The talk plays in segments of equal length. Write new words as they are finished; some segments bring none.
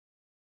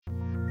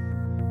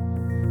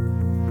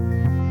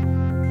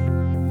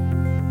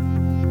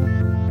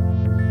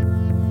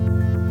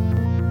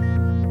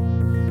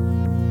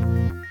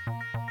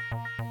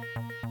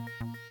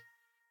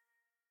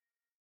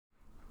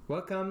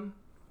Welcome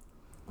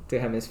to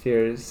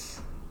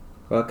Hemispheres.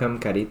 Welcome,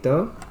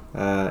 Carito.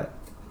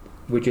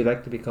 Would you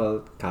like to be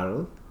called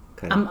Carol?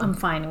 I'm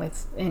fine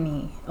with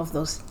any of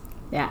those.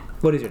 Yeah.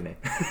 What is your name?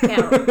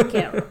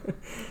 Carol.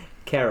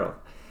 Carol.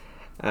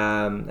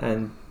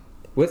 And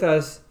with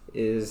us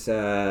is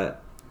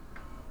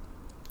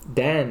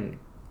Dan,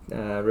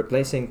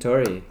 replacing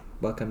Tori.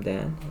 Welcome,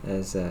 Dan,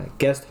 as a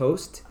guest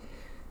host.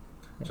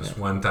 Just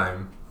one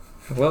time.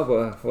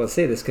 Well, we'll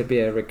see. This could be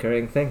a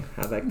recurring thing.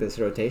 I like this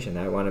rotation.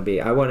 I want to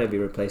be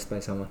replaced by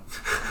someone.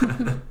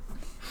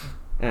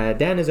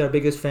 Dan is our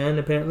biggest fan.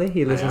 Apparently,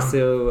 he listens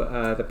to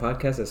the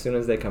podcast as soon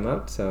as they come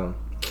out. So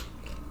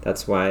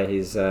that's why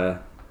he's. I'm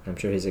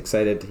sure he's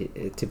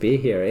excited to be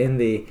here in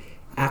the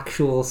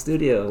actual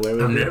studio where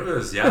I'm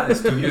nervous. Yeah, the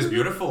studio is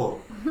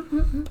beautiful.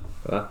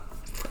 Well,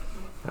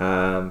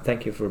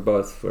 thank you for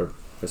both for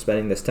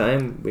spending this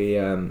time. We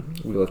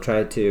will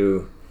try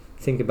to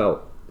think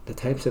about the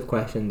types of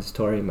questions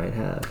Tori might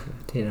have.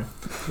 You know,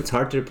 it's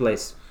hard to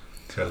replace.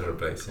 It's hard to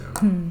replace,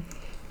 yeah.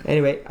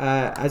 Anyway,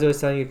 as I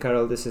was telling you,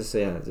 Carol, this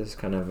is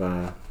kind of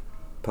a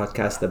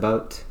podcast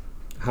about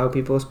how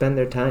people spend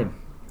their time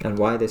and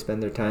why they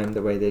spend their time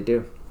the way they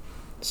do.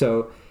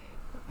 So,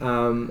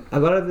 a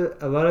lot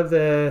of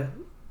the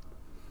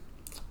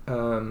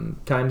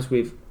times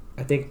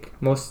I think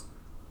most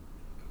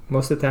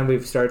of the time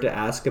we've started to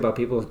ask about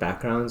people's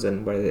backgrounds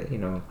and where they,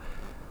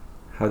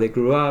 how they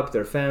grew up,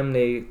 their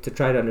family, to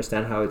try to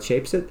understand how it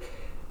shapes it.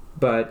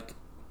 But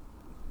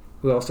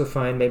we also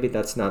find maybe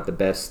that's not the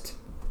best,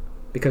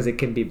 because it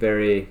can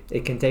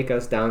take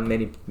us down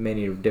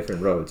many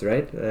different roads,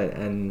 right?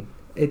 And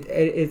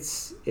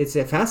it's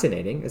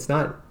fascinating. It's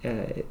not,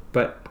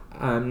 but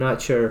I'm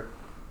not sure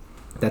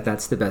that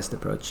that's the best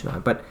approach.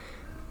 But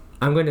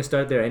I'm going to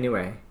start there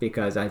anyway,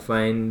 because I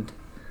find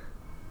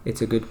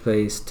it's a good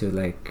place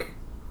to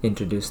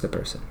introduce the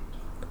person.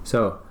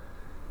 So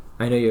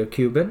I know you're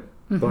Cuban,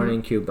 born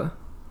in Cuba.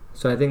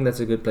 So I think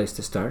that's a good place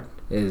to start.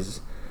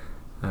 Is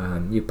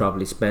you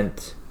probably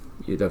spent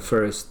the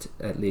first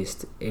at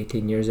least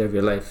 18 years of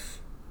your life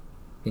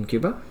in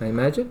Cuba, I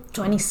imagine?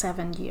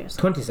 27 years.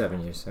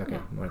 27 years, okay.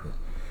 Yeah. More good.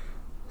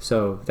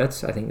 So I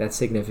think that's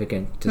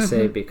significant to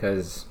say,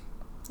 because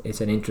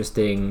it's an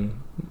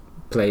interesting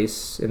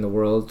place in the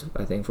world,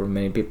 I think, for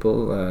many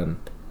people.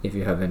 If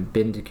you haven't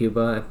been to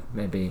Cuba,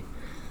 maybe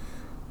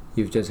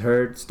you've just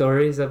heard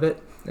stories of it.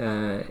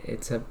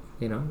 It's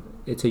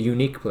a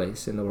unique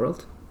place in the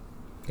world,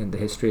 in the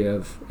history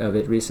of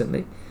it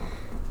recently.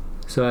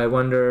 So I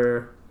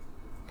wonder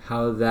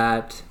how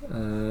that,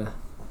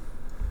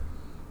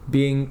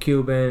 being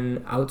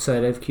Cuban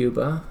outside of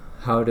Cuba,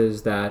 how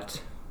does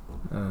that,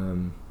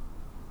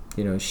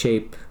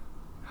 shape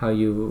how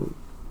you...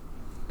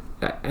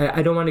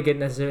 I don't want to get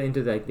necessarily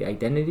into the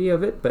identity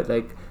of it, but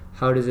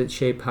how does it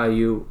shape how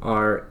you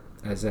are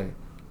as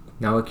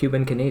now a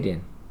Cuban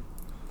Canadian?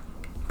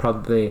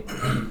 Probably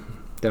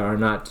there are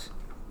not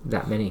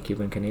that many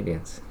Cuban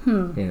Canadians.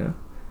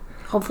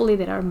 Hopefully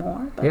there are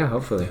more. Yeah,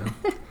 hopefully.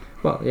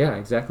 Well, yeah,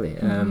 exactly.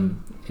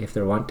 If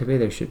there want to be,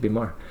 there should be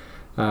more.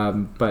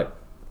 But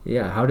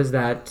yeah, how does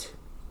that...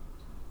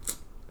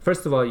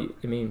 First of all,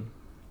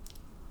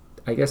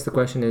 I guess the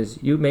question is,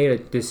 you made a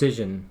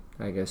decision,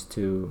 I guess,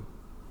 to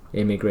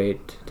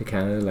immigrate to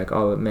Canada, like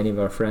many of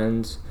our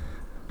friends,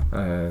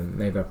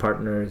 many of our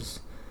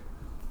partners.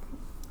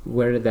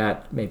 Where did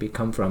that maybe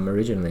come from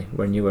originally?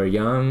 When you were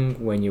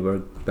young, when you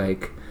were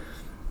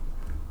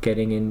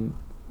getting in,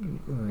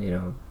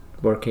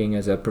 working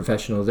as a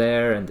professional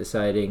there and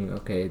deciding,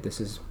 okay,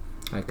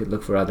 I could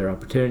look for other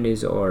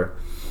opportunities, or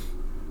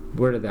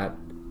where did that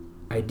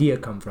idea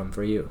come from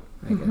for you,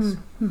 I guess?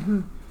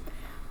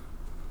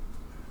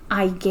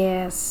 I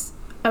guess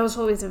I was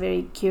always a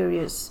very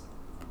curious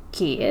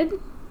kid.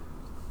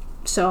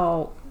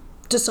 So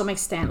to some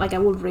extent, I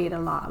would read a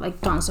lot,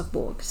 tons of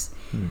books.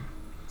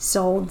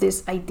 So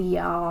this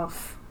idea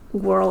of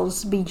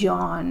worlds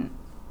beyond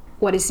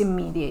what is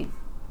immediate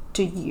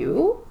to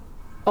you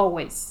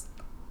always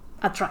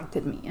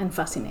attracted me and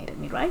fascinated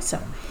me, right? So,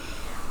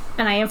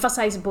 and I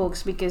emphasize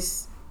books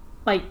because,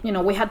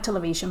 we had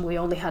television. We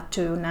only had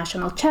 2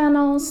 national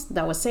channels.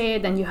 That was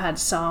it. And you had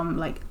some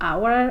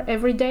hour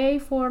every day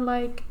for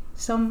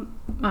some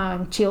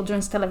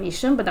children's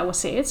television, but that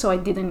was it. So I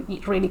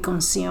didn't really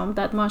consume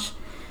that much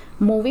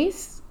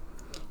movies.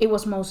 It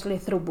was mostly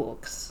through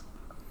books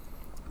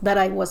that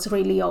I was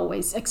really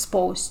always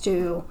exposed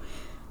to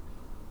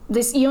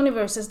these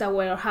universes that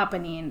were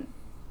happening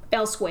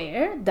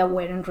elsewhere that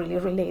weren't really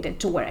related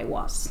to where I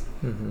was.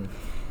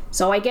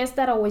 So I guess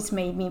that always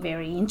made me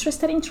very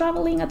interested in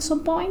traveling at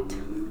some point.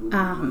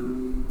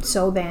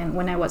 So then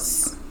when I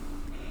was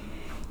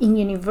in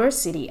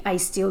university, I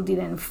still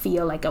didn't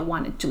feel like I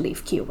wanted to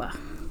leave Cuba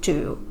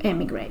to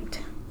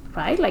emigrate,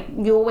 right?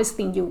 You always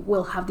think you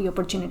will have the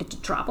opportunity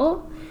to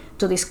travel,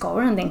 to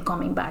discover, and then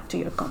coming back to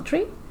your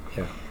country.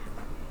 Yeah.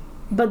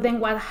 But then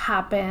what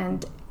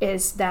happened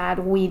is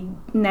that we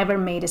never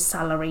made a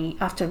salary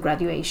after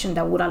graduation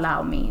that would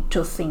allow me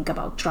to think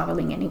about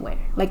traveling anywhere.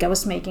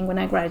 When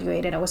I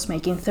graduated, I was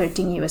making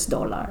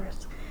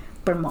 $13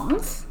 per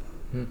month.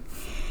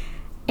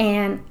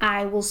 And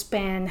I will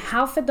spend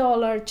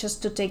 $50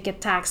 just to take a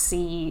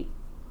taxi,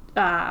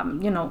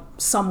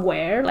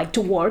 somewhere, like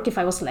to work if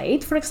I was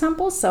late, for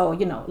example. So,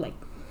 like,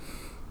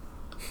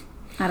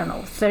 I don't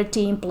know,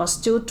 13 plus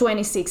 2,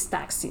 26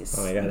 taxis.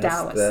 Oh my God,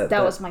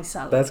 that was my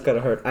salary. That's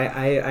gotta hurt.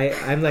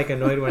 I'm like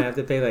annoyed when I have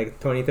to pay like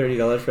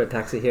 $20-$30 for a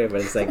taxi here,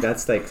 but it's like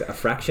that's like a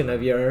fraction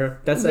of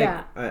that's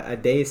like a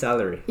day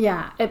salary.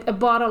 Yeah, a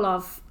bottle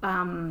of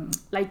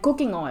like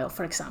cooking oil,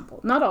 for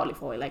example, not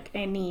olive oil, like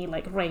any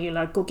like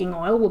regular cooking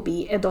oil will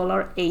be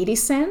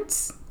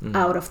 $1.80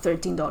 out of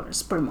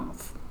 $13 per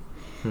month.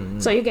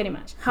 So you can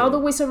imagine. How do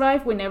we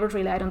survive? We never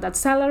relied on that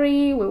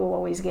salary. We will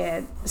always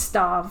get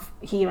stuff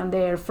here and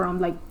there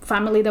from like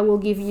family that will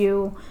give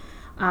you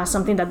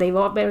something that they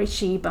bought very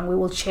cheap, and we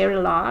will share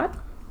a lot.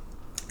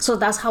 So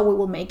that's how we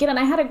will make it. And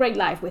I had a great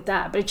life with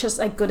that, but it's just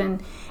I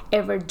couldn't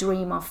ever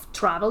dream of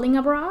traveling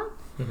abroad.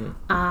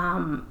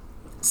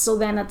 So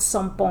then at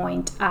some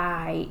point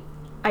I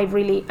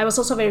was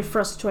also very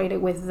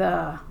frustrated with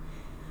the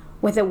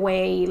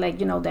way, like,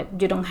 that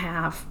you don't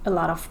have a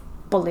lot of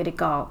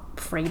political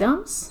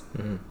freedoms.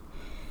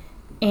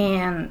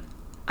 And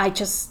I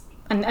just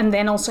and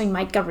then also in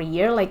my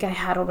career, like, I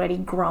had already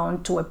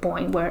grown to a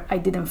point where I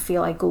didn't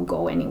feel I could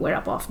go anywhere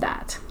above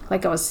that.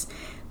 Like,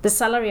 the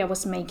salary I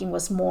was making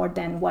was more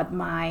than what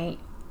my,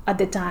 at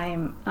the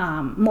time,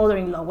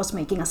 mother-in-law was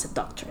making as a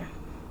doctor.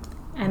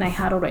 And I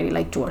had already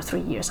like 2 or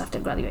 3 years after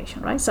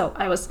graduation, right? So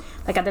I was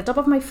like at the top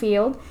of my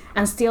field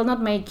and still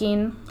not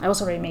making, I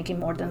was already making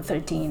more than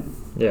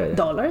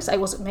 $13. I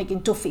was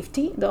making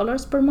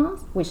 $250 per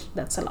month, which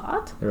that's a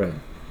lot. Right.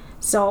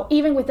 So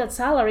even with that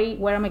salary,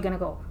 where am I going to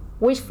go?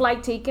 Which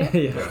flight ticket?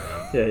 You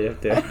have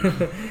to.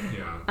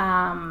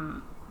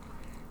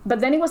 But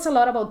then it was a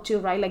lot about too,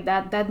 right? Like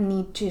that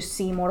need to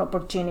see more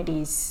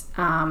opportunities.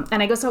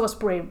 And I guess I was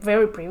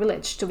very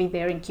privileged to be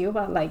there in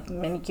Cuba. Like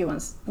many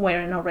Cubans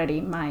weren't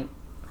already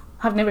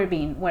have never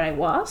been where I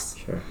was.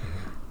 Sure.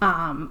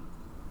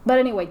 But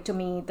anyway, to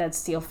me, that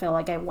still felt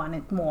like I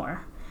wanted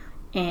more.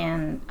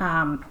 And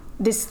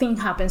this thing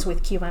happens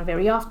with Cuban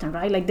very often,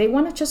 right? Like they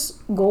want to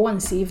just go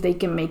and see if they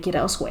can make it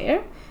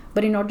elsewhere.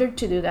 But in order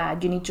to do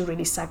that, you need to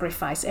really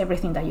sacrifice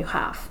everything that you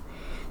have.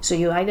 So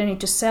you either need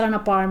to sell an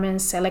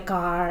apartment, sell a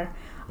car,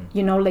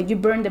 like you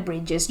burn the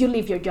bridges, you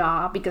leave your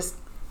job, because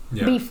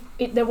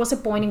there was a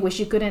point in which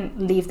you couldn't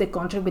leave the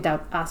country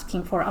without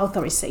asking for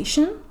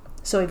authorization.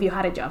 So if you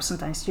had a job,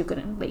 sometimes you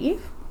couldn't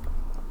leave.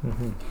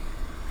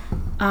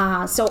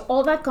 So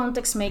all that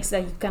context makes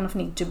that you kind of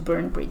need to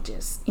burn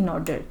bridges in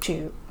order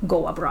to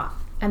go abroad.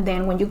 And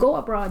then when you go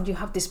abroad, you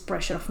have this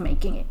pressure of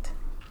making it.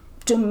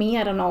 To me,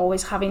 I don't know,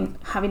 always having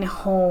a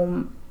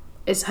home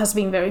has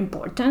been very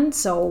important.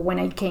 So when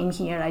I came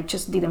here, I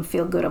just didn't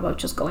feel good about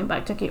just going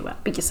back to Cuba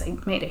because I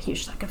made a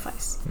huge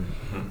sacrifice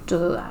to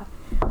do that.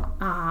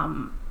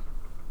 And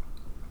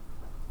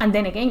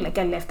then again, like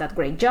I left that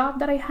great job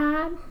that I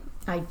had.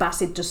 I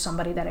passed it to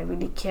somebody that I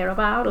really care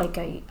about. Like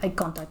I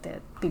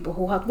contacted people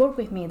who had worked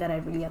with me that I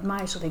really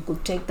admire so they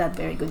could take that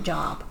very good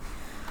job.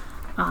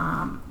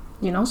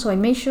 So I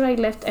made sure I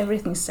left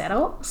everything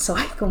settled so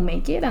I could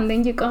make it. And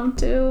then you come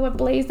to a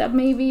place that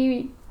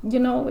maybe,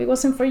 it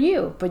wasn't for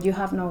you, but you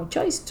have no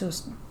choice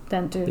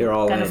than to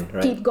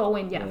keep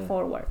going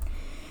forward.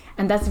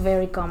 And that's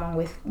very common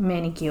with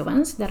many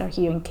Cubans that are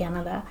here in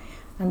Canada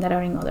and that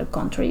are in other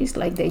countries.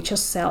 Like they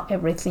just sell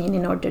everything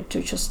in order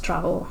to just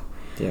travel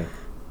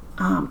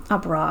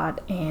abroad,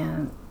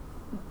 and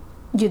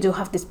you do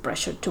have this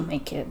pressure to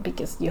make it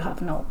because you have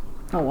no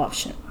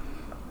option.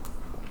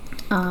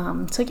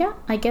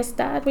 I guess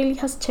that really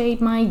has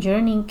changed my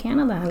journey in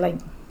Canada. Like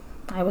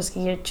I was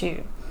here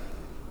to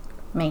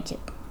make it,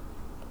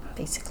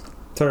 basically.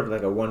 Sort of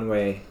like a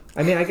one-way.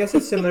 I mean, I guess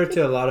it's similar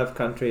to a lot of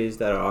countries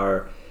that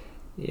are,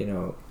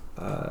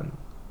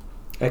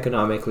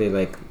 economically,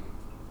 like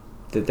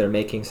that they're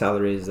making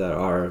salaries that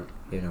are,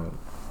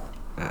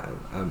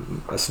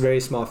 a very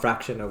small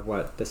fraction of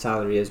what the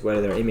salary is where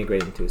they're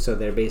immigrating to. So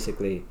they're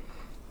basically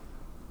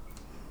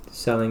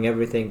selling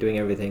everything, doing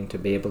everything to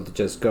be able to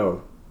just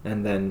go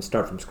and then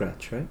start from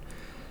scratch, right?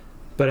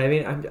 But I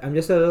mean, I'm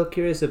just a little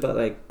curious about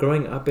like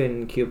growing up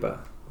in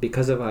Cuba,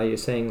 because of how you're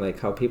saying like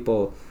how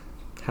people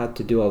had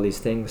to do all these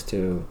things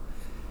to,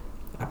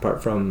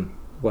 apart from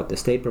what the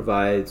state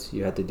provides,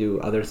 you had to do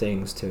other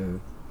things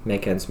to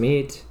make ends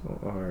meet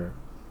or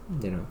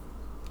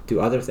do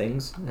other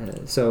things.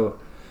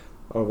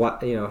 Or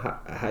what,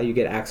 how you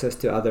get access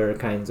to other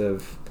kinds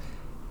of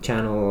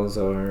channels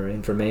or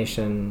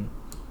information.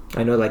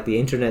 I know like the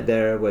internet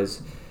there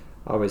was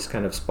always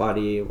kind of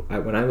spotty.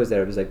 When I was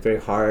there, it was like very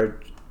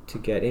hard to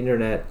get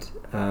internet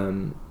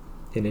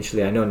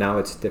initially. I know now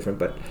it's different,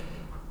 but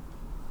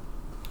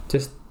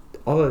just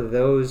all of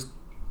those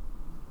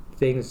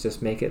things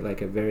just make it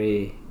like a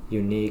very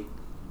unique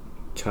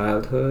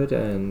childhood,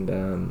 and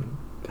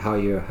how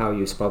you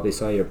probably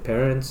saw your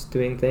parents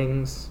doing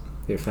things,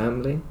 your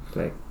family,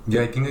 like.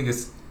 Yeah, I think I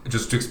guess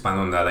just to expand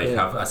on that, I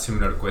have a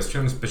similar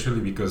question, especially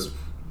because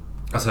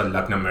as a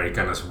Latin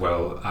American as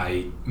well,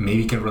 I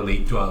maybe can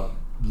relate to a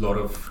lot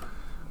of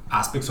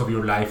aspects of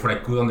your life where I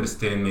could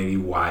understand maybe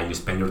why you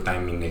spend your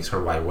time in X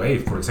or Y way.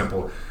 For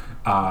example,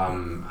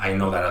 I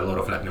know that a lot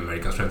of Latin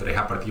American friends that I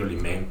have, particularly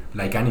men,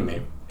 like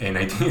anime, and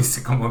I think it's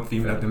a common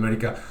theme in Latin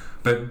America.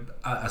 But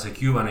as a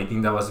Cuban, I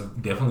think that was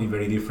definitely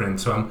very different.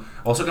 So I'm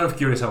also kind of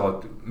curious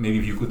about maybe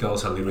if you could tell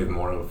us a little bit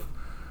more of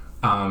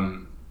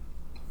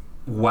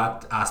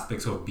what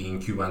aspects of being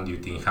Cuban do you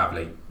think have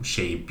like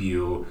shaped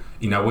you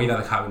in a way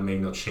that haven't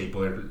maybe not shaped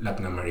other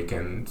Latin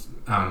Americans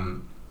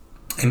and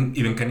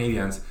even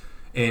Canadians.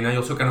 And I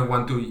also kind of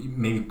want to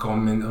maybe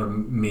comment or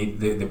make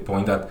the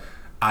point that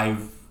I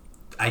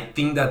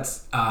think that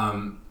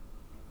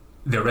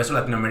the rest of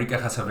Latin America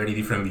has a very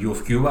different view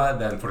of Cuba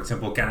than, for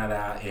example,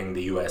 Canada and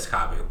the US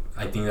have it.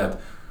 I think that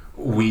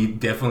we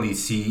definitely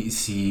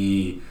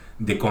see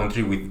the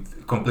country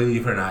with completely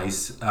different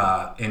eyes,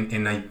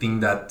 and I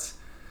think that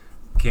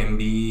can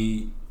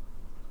be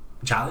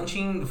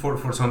challenging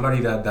for somebody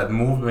that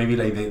moved, maybe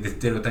like the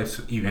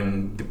stereotypes,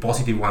 even the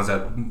positive ones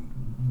that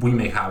we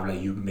may have,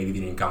 like you maybe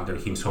didn't encounter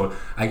him. So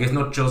I guess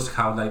not just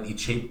how like it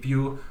shaped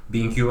you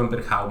being Cuban,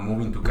 but how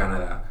moving to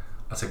Canada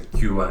as a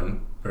Cuban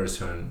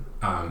person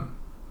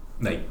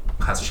like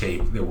has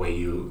shaped the way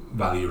you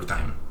value your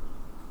time.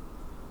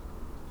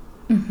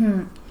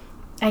 Mm-hmm.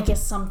 I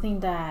guess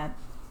something that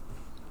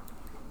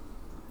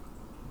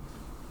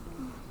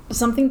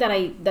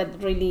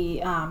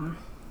really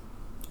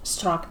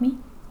struck me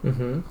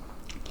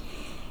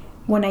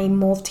when I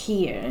moved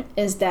here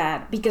is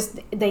that because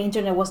the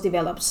internet was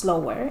developed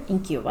slower in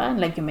Cuba, and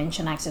like you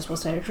mentioned, access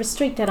was very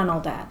restricted and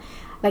all that.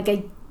 Like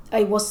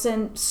I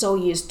wasn't so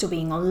used to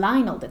being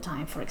online all the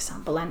time, for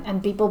example,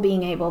 and people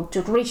being able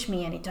to reach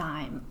me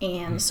anytime.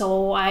 And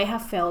so I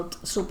have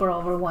felt super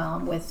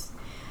overwhelmed with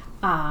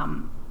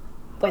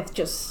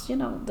just, you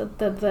know, the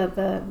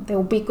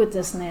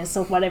ubiquitousness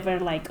of whatever,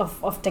 like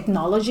of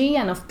technology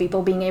and of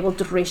people being able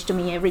to reach to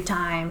me every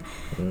time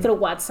through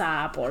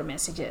WhatsApp or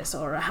messages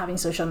or having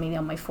social media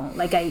on my phone.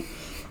 Like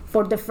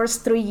for the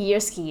first 3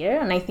 years here,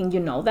 and I think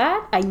you know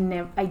that, I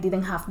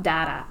didn't have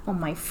data on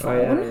my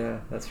phone. Oh yeah,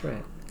 that's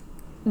right.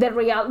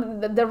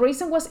 The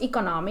reason was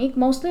economic.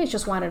 Mostly I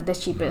just wanted the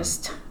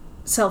cheapest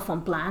cell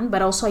phone plan,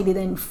 but also I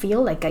didn't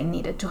feel like I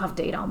needed to have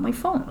data on my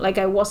phone. Like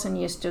I wasn't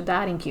used to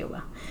that in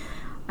Cuba.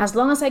 As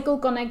long as I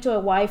could connect to a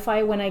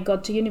Wi-Fi when I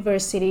got to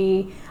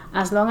university,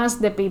 as long as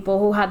the people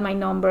who had my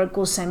number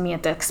could send me a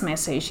text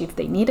message if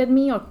they needed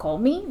me or call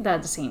me,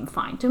 that seemed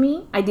fine to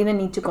me. I didn't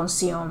need to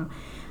consume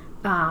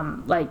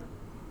like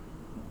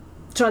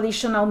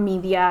traditional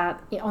media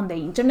on the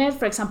internet.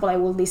 For example, I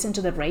would listen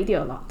to the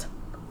radio a lot.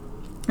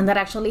 And that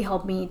actually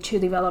helped me to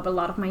develop a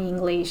lot of my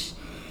English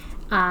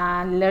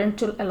and learn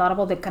a lot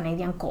about the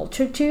Canadian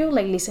culture too,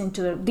 like listening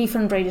to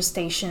different radio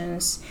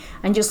stations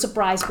and just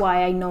surprised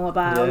why I know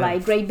about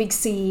like Great Big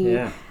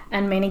Sea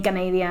and many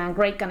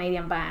great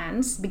Canadian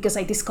bands, because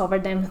I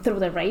discovered them through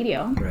the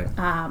radio.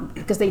 Right.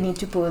 Because they need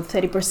to put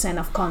 30%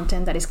 of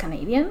content that is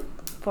Canadian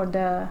for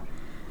the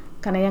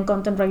Canadian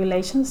content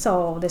regulations,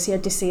 so the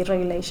CRTC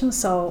regulations.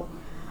 So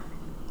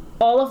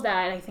all of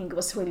that I think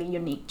was really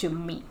unique to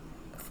me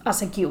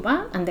as a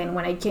Cuban, and then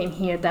when I came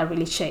here, that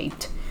really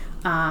shaped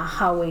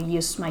how I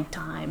use my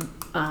time,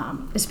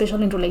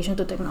 especially in relation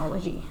to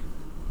technology.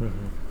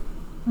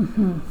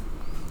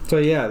 So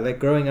yeah, like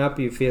growing up,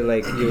 you feel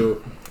like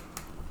you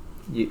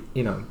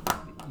know,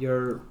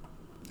 you're,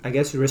 I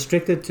guess,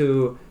 restricted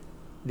to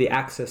the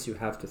access you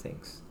have to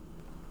things,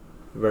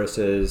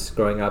 versus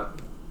growing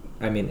up.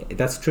 I mean,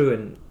 that's true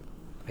in,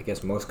 I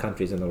guess, most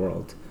countries in the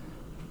world.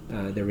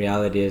 The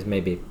reality is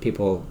maybe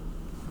people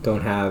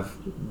don't have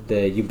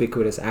the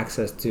ubiquitous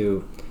access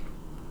to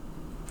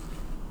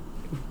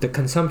the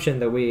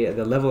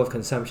the level of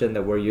consumption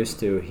that we're used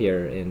to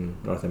here in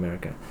North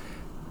America.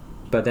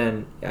 But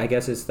then I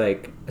guess it's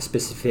like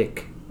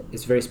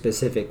it's very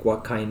specific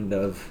what kind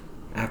of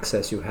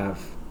access you have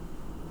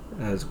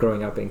as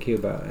growing up in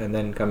Cuba and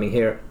then coming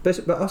here.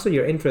 But also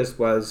your interest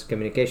was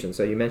communication.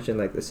 So you mentioned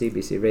like the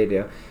CBC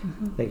radio,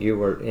 like you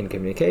were in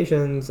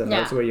communications and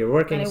that's where you're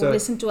working. And I would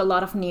listen to a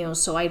lot of news,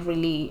 so I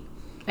really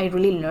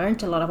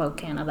learned a lot about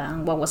Canada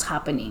and what was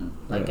happening.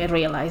 Like I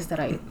realized that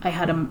I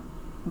had a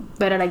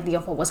better idea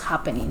of what was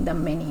happening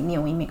than many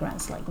new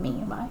immigrants like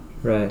me,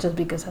 right? Just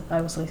because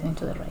I was listening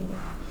to the radio.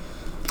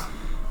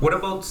 What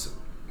about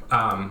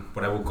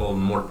what I would call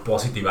more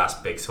positive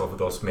aspects of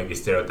those maybe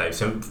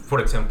stereotypes? And for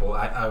example,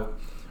 I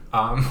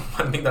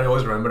one thing that I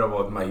always remember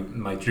about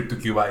my trip to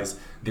Cuba is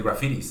the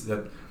graffitis.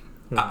 That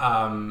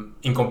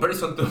in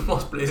comparison to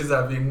most places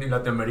I've been in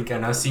Latin America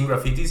and I've seen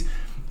graffitis,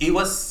 it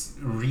was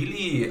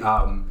really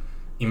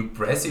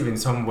impressive in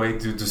some way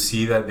to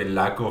see that the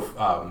lack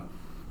of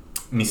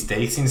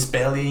mistakes in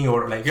spelling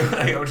or like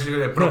actually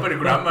the proper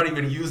grammar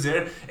even used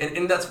there,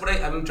 and that's what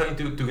I'm trying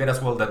to get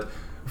as well, that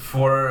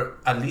for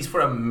at least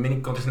for many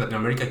countries in Latin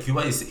America,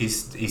 Cuba is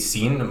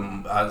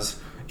seen as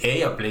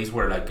a place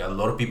where like a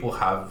lot of people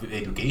have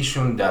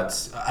education,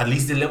 that's at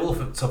least the level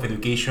of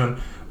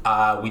education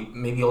with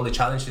maybe all the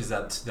challenges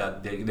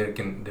that there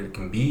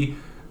can be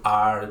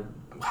are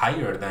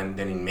higher than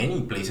in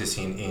many places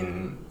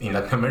in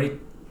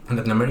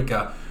Latin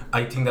America.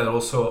 I think that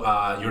also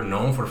you're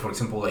known for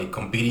example, like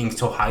competing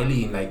so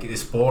highly in like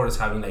sports,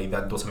 having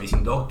like those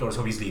amazing doctors,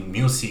 obviously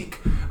music,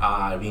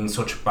 being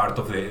such part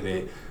of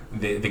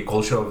the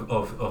culture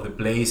of the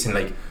place, and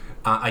like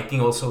I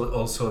think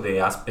also the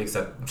aspects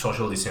that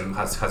socialism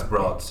has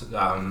brought,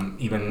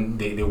 even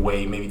the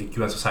way maybe the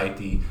Cuban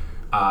society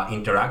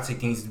interacts, I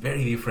think is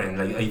very different.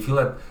 Like I feel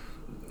that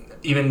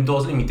even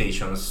those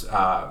limitations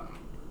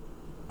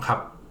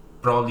have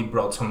probably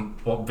brought some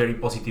very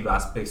positive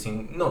aspects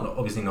in,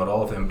 obviously not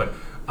all of them, but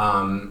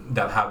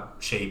that have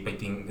shaped, I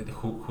think,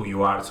 who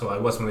you are. So I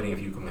was wondering if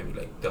you could maybe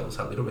like tell us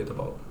a little bit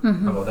about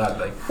that.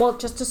 Like, well,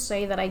 just to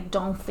say that I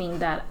don't think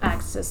that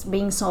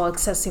being so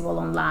accessible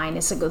online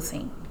is a good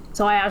thing.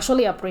 So I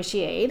actually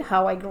appreciate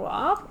how I grew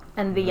up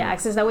and the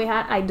access that we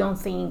had. I don't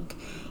think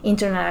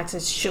internet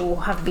access should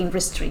have been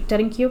restricted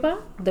in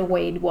Cuba the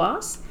way it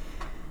was.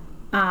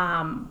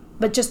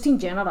 But just in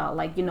general,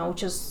 like,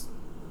 just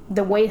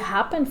the way it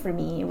happened for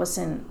me, it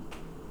wasn't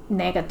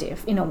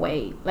negative in a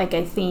way. Like,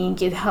 I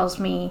think it helps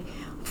me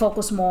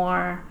focus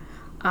more.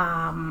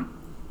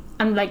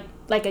 And like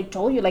I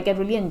told you, like, I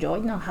really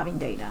enjoyed not having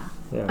data.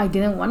 Yeah. I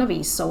didn't want to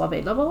be so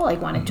available. I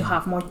wanted to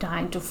have more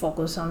time to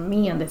focus on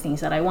me and the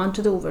things that I want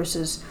to do,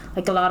 versus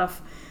like a lot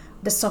of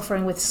the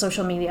suffering with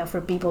social media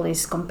for people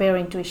is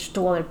comparing to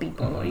other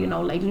people,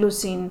 or, like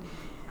losing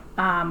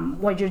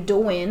what you're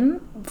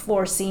doing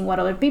for seeing what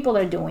other people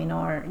are doing,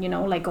 or,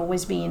 like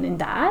always being in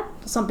that.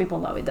 Some people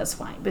love it, that's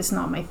fine, but it's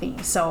not my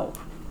thing. So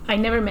I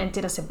never meant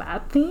it as a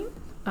bad thing.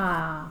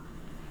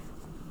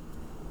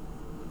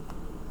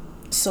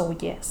 So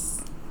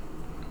yes.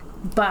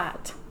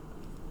 But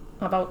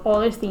about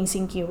other things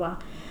in Cuba,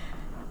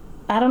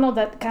 I don't know,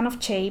 that kind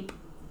of shape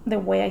the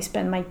way I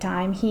spend my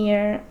time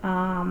here.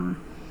 I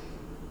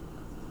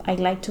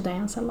like to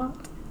dance a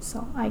lot,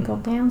 so I go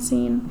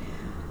dancing.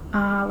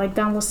 Like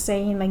Dan was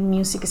saying, like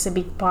music is a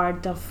big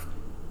part of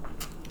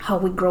how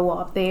we grow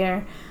up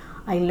there.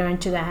 I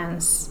learned to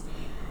dance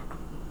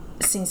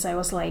since I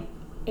was like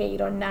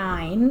 8 or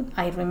 9.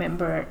 I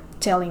remember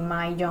telling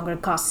my younger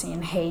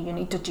cousin, hey, you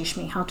need to teach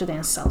me how to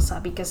dance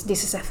salsa, because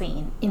this is a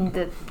thing in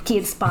the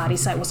kids'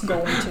 parties I was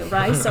going to,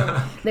 right? So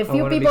the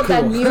few people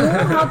that knew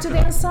how to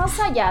dance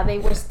salsa, yeah, they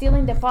were still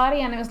in the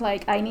party, and I was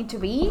like, I'm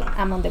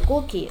on the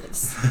cool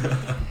kids.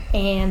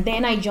 And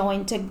then I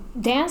joined a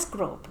dance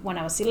group when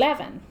I was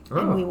 11.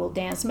 And we will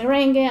dance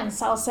merengue and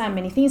salsa and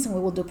many things, and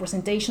we will do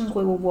presentations.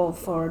 We will go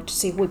to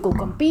see if we could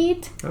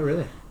compete. Oh,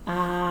 really?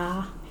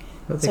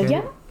 So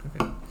yeah.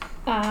 Okay.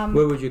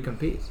 Where would you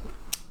compete?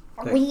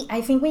 I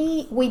think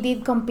we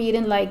did compete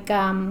in like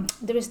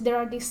there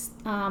are these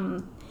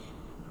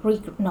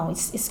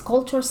it's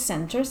cultural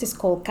centers. It's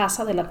called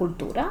Casa de la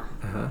Cultura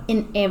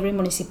in every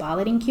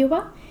municipality in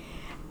Cuba,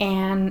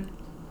 and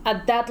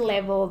at that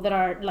level there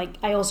are like,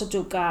 I also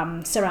took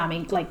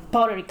ceramic, like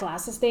pottery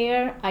classes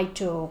there. I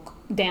took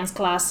dance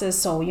classes,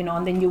 so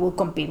and then you will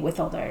compete with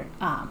other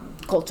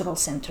cultural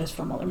centers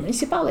from other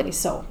municipalities.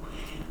 So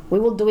we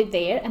will do it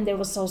there, and there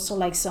was also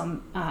like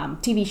some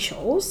TV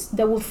shows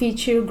that will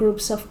feature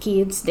groups of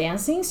kids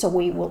dancing, so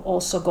we will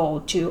also go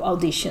to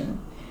audition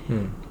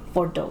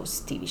for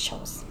those TV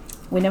shows.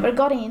 We never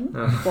got in,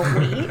 but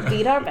we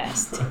did our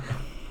best.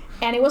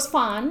 And it was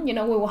fun, we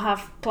will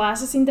have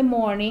classes in the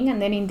morning,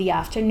 and then in the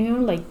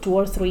afternoon, like 2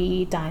 or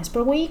 3 times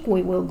per week,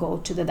 we will go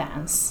to the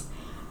dance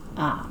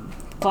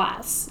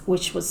class,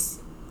 which was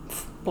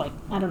like,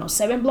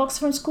 7 blocks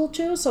from school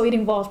too. So it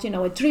involved,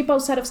 a trip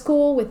outside of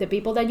school with the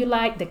people that you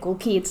like, the cool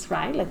kids,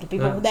 right? Like the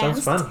people who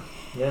danced. Sounds fun.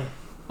 Yeah.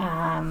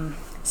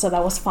 So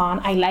that was fun.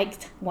 I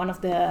liked one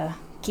of the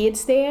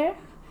kids there.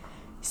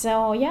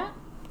 So yeah,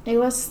 it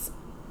was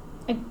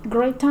a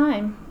great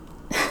time.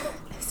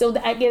 So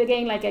I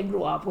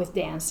grew up with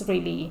dance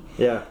really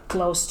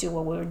close to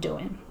what we were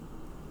doing.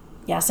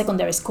 Yeah,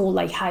 secondary school,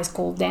 like high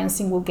school,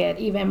 dancing will get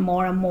even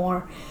more and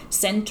more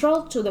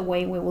central to the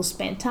way we will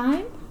spend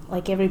time.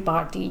 Like every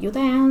party you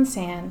dance,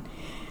 and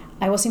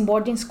I was in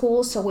boarding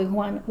school, so we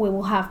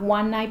will have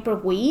 1 night per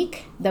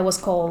week that was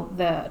called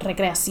the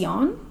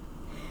recreación.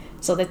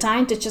 So the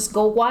time to just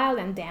go wild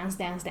and dance.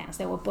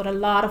 They will put a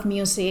lot of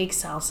music,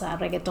 salsa,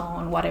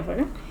 reggaeton,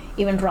 whatever,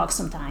 even rock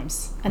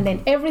sometimes. And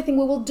then everything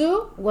we will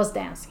do was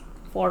dancing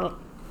for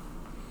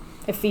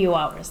a few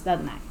hours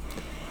that night.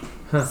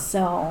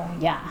 So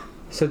yeah.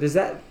 So does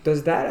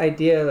that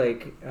idea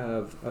like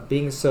of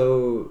being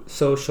so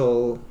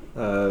social,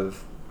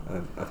 of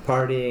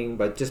partying,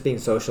 but just being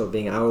social,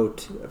 being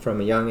out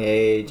from a young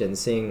age, and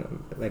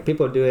seeing like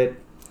people do it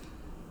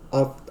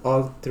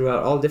all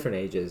throughout all different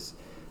ages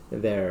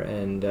there,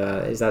 and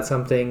is that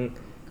something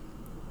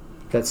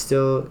that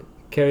still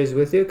carries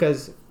with you?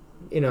 Because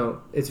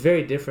it's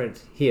very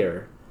different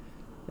here,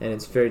 and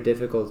it's very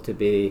difficult to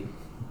be.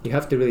 You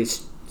have to really,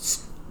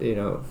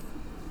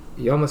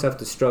 you almost have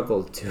to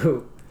struggle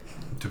to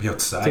be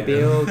outside, to be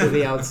able to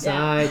be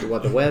outside,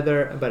 what the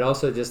weather, but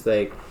also just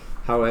like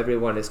how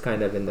everyone is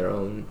kind of in their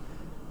own,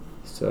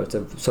 so it's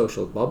a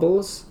social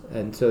bubbles,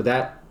 and so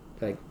that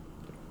like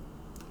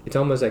it's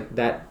almost like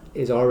that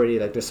is already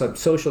like there's some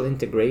social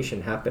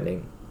integration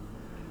happening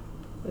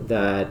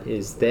that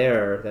is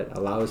there that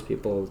allows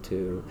people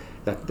to,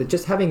 like,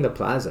 just having the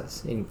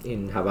plazas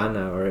in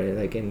Havana or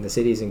like in the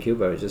cities in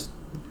Cuba, just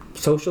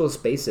social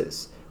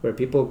spaces where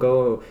people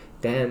go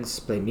dance,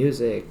 play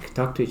music,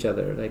 talk to each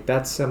other. Like,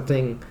 that's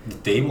something. The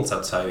tables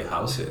outside the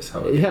houses,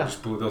 how you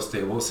just put those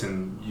tables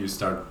and you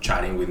start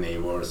chatting with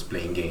neighbors,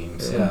 playing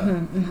games.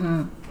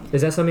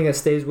 Is that something that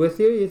stays with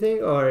you, you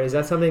think, or is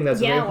that something that's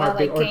very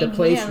hard, or the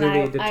place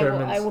really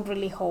determines? I would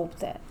really hope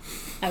that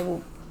I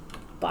will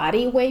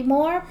party way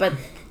more, but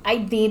I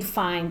did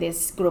find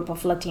this group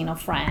of Latino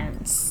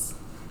friends,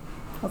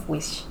 of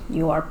which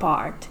you are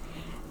part.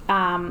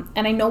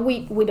 And I know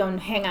we don't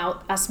hang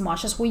out as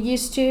much as we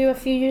used to a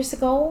few years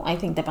ago. I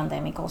think the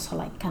pandemic also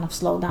like kind of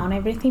slowed down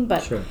everything,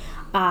 but Sure.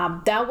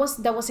 That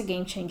was a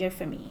game changer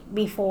for me.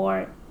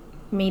 Before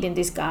meeting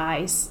these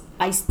guys,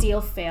 I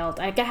still felt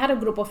like I had a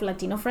group of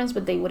Latino friends,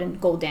 but they wouldn't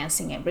go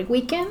dancing every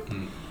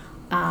weekend.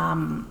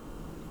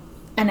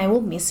 And I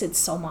will miss it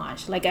so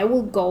much. Like, I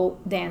will go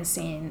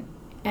dancing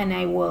and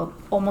I will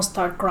almost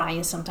start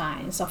crying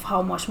sometimes of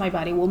how much my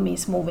body will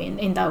miss moving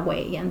in that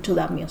way and to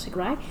that music,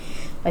 right?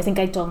 I think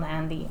I told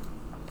Andy,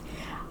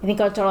 I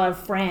think I told our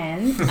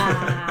friend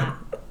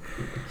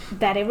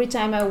that every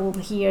time I will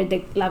hear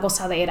the La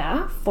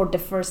Gozadera for the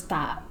first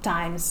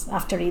times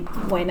after it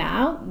went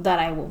out, that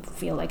I will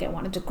feel like I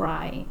wanted to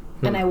cry.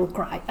 And I will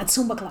cry at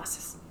Zumba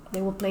classes.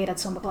 They will play it at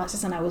Zumba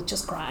classes and I will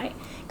just cry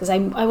because I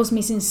was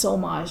missing so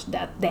much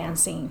that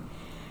dancing.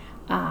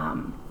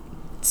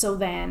 So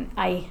then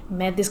I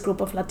met this group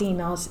of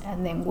Latinos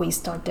and then we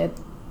started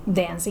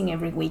dancing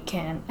every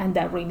weekend, and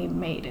that really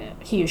made a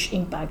huge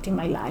impact in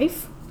my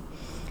life,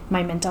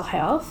 my mental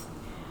health.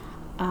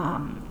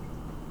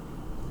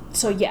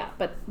 So yeah,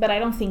 but I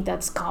don't think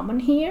that's common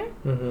here.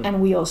 And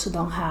we also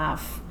don't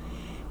have,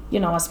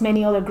 as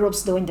many other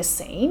groups doing the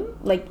same.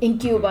 Like in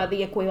Cuba,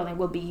 the equivalent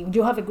will be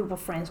you have a group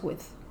of friends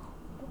with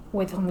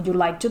whom you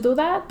like to do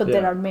that, but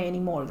there are many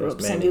more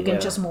groups, and you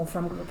can just move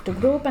from group to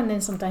group, and then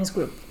sometimes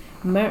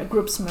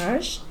groups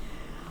merge.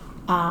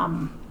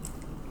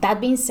 That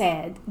being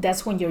said,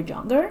 that's when you're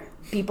younger.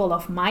 People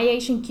of my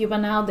age in Cuba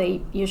now,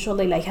 they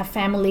usually like have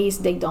families.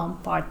 They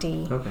don't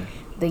party. Okay.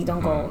 They don't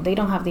go. They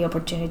don't have the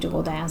opportunity to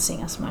go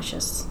dancing as much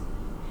as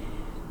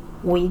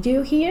we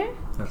do here.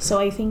 Okay. So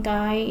I think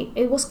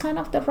it was kind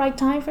of the right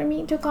time for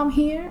me to come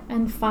here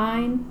and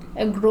find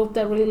a group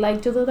that really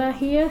like to do that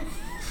here.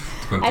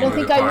 I don't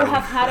think I would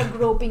have had a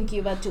group in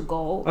Cuba to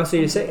go. Oh, so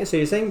you're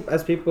saying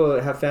as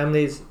people have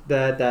families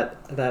that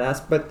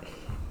aspect,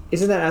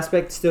 isn't that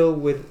aspect still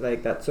with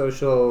like that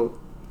social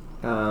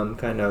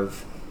kind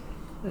of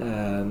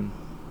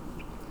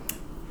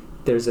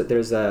there's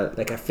a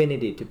like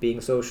affinity to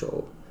being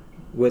social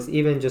with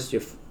even just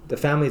the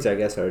families, I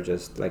guess, are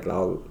just like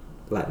all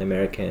Latin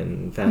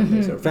American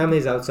families or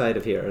families outside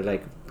of here are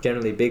like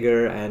generally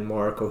bigger and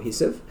more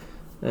cohesive,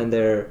 and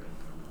they're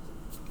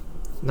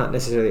not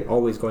necessarily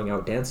always going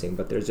out dancing,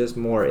 but there's just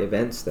more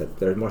events, that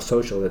there are more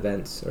social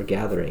events or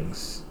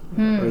gatherings.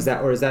 Or is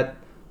that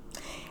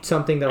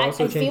something that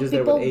also changes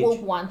there with age? I feel people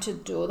will want to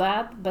do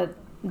that, but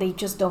they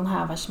just don't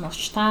have as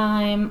much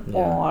time,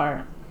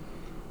 or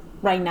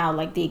right now,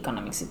 like the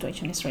economic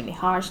situation is really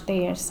harsh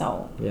there,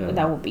 so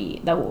that will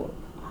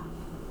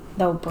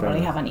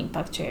probably have an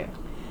impact too.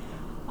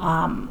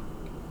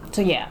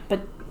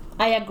 But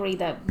I agree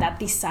that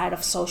this side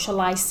of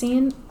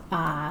socializing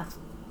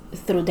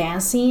through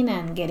dancing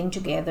and getting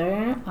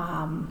together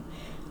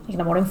in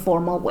a more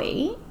informal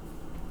way,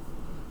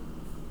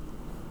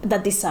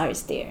 that desire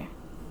is there.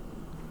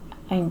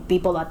 And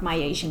people at my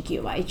age in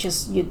Cuba,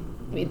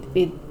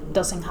 it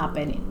doesn't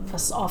happen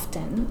as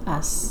often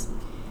as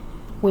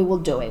we will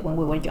do it when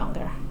we were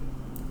younger.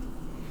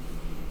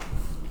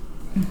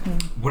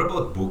 What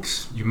about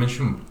books? You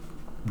mentioned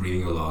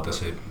reading a lot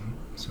as a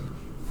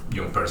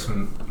young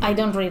person. I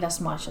don't read as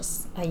much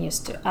as I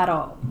used to at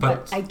all,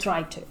 but I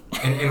try to.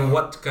 and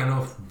what kind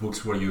of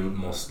books were you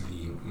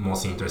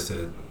most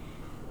interested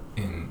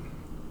in?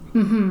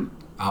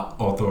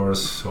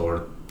 Authors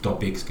or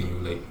topics? Can you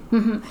like?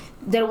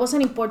 There was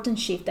an important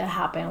shift that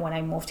happened when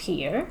I moved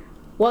here.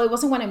 Well, it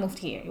wasn't when I moved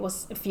here. It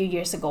was a few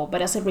years ago,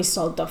 but as a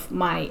result of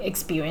my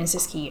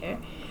experiences here,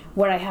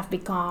 where I have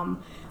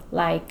become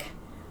like,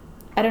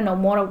 I don't know,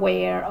 more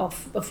aware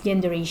of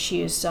gender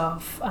issues,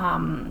 of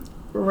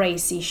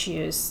race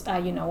issues,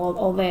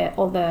 all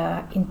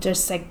the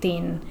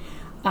intersecting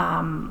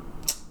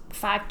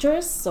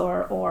factors,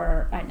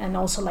 and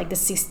also like the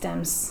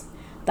systems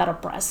that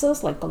oppress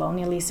us, like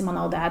colonialism and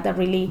all that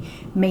really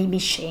made me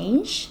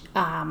change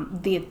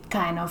the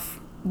kind of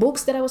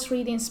books that I was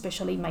reading,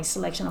 especially my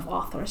selection of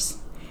authors.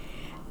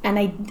 And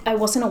I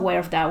wasn't aware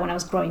of that when I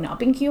was growing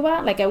up in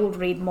Cuba. Like, I would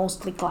read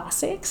mostly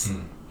classics,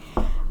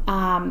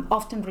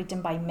 often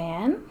written by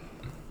men.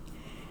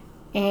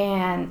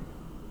 And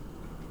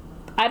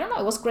I don't know,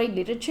 it was great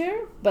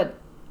literature, but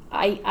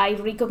I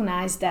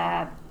recognize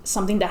that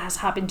something that has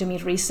happened to me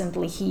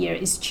recently here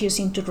is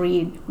choosing to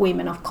read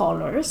women of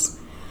colors.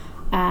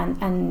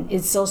 And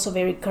it's also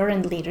very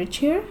current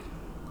literature,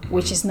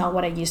 which is not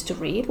what I used to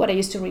read. What I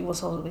used to read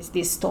was always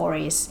these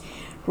stories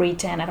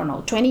written, I don't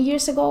know, 20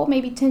 years ago,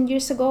 maybe 10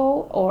 years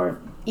ago, or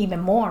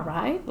even more,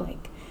 right?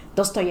 Like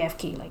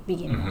Dostoevsky, like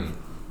beginning of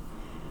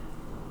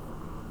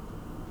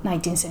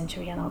 19th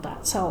century and all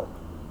that. So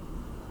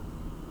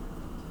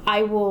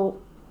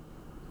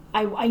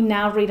I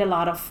now read a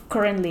lot of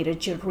current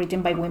literature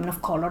written by women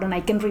of color, and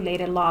I can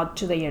relate a lot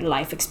to their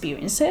life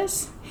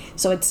experiences.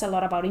 So it's a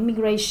lot about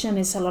immigration,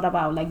 it's a lot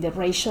about like the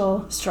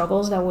racial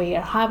struggles that we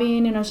are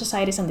having in our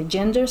societies and the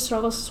gender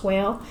struggles as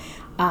well.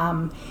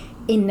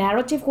 In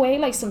narrative way,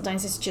 like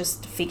sometimes it's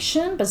just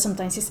fiction, but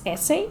sometimes it's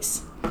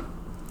essays.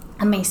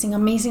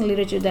 Amazing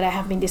literature that I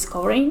have been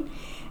discovering.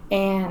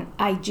 And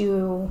I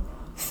do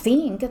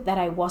think that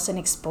I wasn't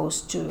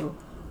exposed to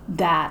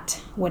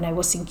that when I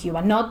was in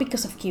Cuba, not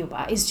because of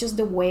Cuba. It's just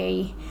the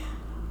way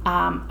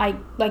I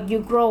like you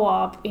grow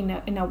up in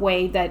a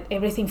way that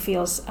everything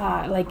feels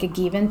like a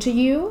given to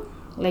you.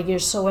 Like you're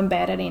so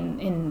embedded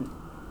in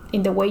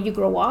the way you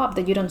grow up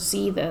that you don't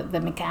see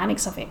the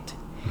mechanics of it.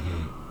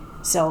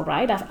 So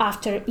right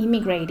after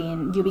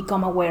immigrating, you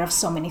become aware of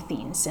so many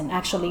things, and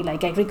actually,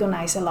 like I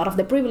recognize a lot of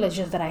the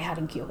privileges that I had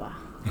in Cuba.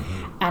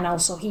 And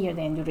also here,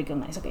 then you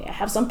recognize, okay, I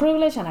have some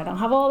privilege and I don't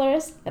have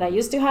others that I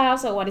used to have.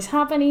 So what is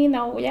happening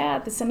now? Yeah,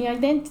 there's a new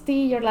identity.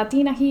 You're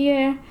Latina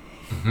here.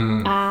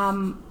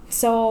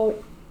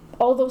 So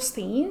all those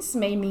things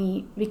made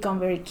me become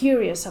very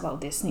curious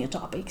about these new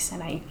topics.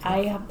 And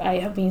I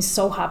have been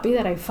so happy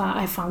that I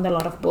found a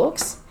lot of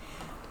books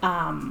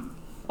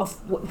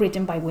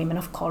written by women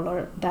of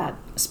color that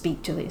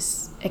speak to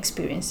these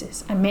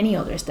experiences, and many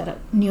others that are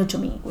new to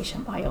me, which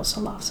I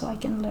also love, so I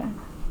can learn.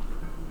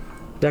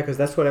 Yeah, because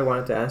that's what I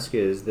wanted to ask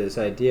you, is this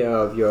idea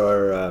of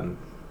your,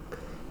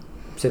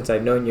 since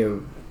I've known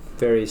you,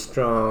 very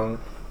strong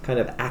kind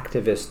of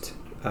activist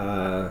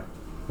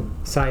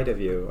side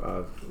of you,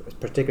 of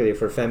particularly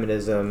for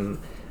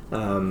feminism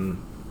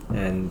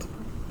and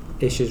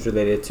issues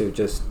related to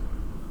just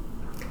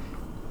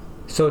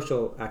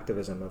social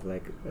activism of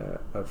like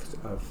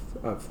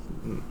of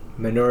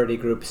minority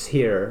groups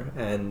here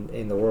and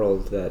in the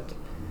world that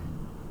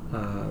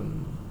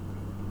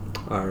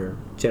are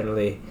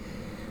generally,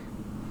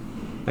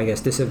 I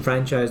guess,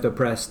 disenfranchised,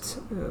 oppressed,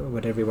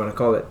 whatever you want to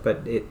call it.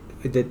 But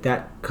did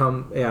that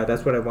come? Yeah,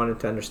 that's what I wanted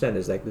to understand.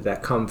 Is like, did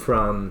that come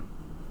from?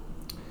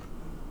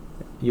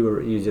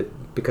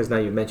 Because now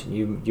you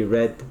mentioned you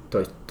read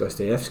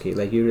Dostoevsky.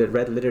 Like you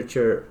read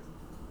literature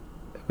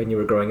when you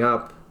were growing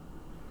up,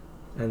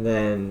 and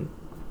then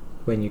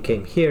when you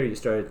came here, you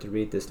started to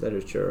read this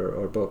literature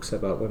or books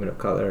about women of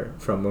color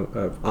from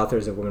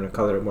authors of women of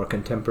color, more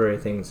contemporary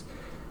things.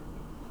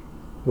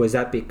 Was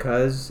that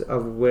because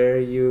of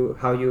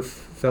how you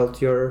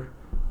felt your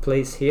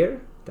place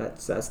here?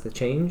 That's the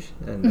change,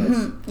 and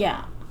that's,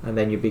 yeah. And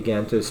then you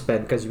began to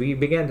spend, because we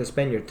began to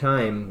spend your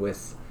time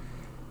with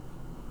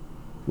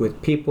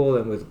people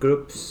and with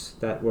groups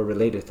that were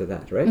related to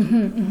that, right?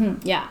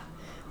 Yeah.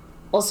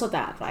 Also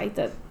that, right?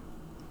 That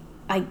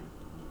I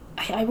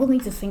will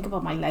need to think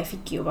about my life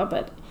in Cuba,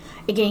 but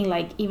again,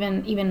 like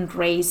even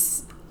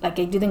race. Like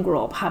I didn't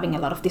grow up having a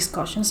lot of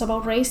discussions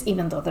about race,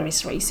 even though there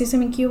is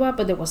racism in Cuba,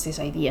 but there was this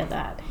idea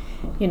that,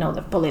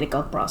 the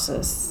political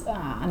process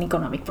and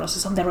economic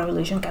process of the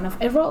revolution kind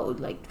of erode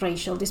like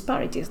racial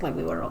disparities, like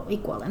we were all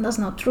equal, and that's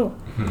not true,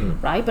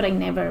 right? But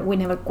we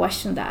never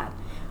questioned that.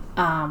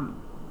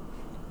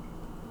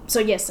 So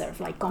yes, sir,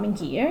 like coming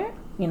here,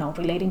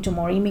 relating to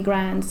more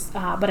immigrants,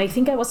 but I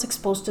think I was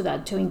exposed to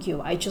that too in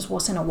Cuba. I just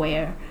wasn't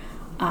aware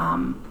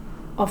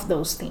of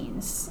those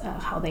things,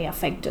 how they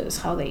affect us,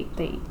 how they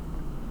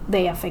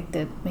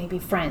affected maybe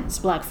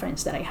black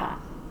friends that I had,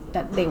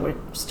 that they were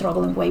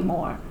struggling way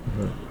more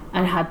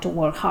and had to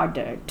work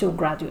harder to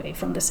graduate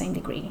from the same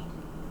degree.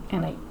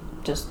 And I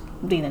just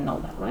didn't know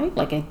that, right?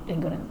 Like I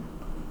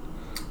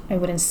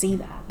wouldn't see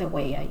that the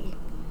way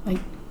I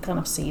kind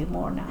of see it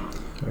more now.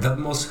 That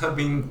must have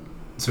been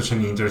such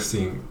an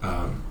interesting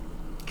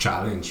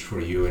challenge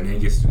for you, and I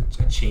guess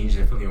a change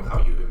definitely on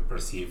how you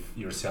perceive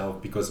yourself,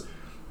 because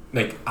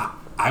like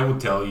I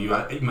would tell you,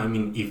 I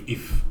mean,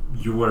 if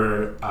you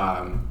were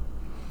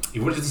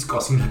if we're just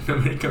discussing Latin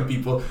American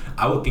people,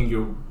 I would think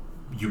you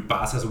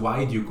pass as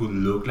white, you could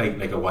look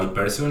like a white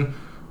person,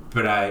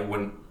 but I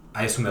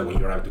assume that when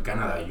you arrived to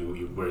Canada,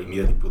 you were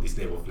immediately put this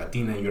label of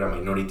Latina, you're a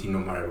minority no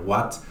matter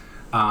what.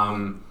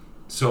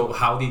 So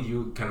how did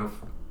you kind of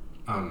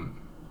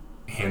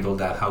handle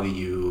that? How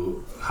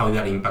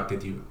that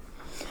impacted you?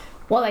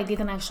 Well, I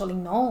didn't actually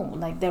know.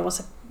 Like there was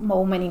a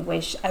moment in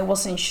which I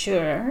wasn't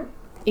sure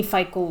if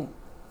I could,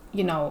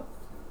 not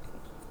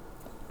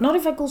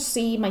if I could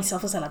see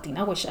myself as a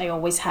Latina, which I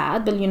always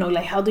had, but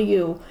like how do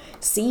you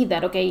see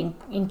that, okay,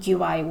 in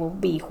Cuba I will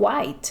be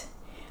white,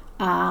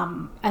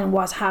 and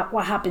what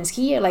happens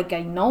here? Like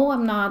I know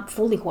I'm not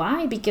fully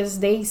white because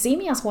they see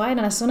me as white,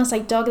 and as soon as I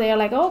talk, they are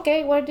like,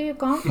 okay, where do you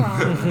come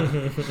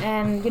from?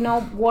 And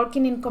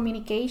working in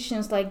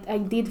communications, like I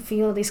did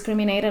feel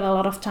discriminated a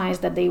lot of times,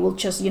 that they will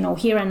just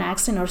hear an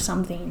accent or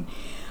something.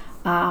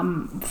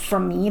 For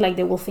me, like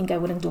they will think I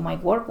wouldn't do my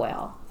work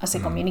well as a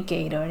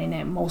communicator in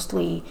a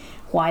mostly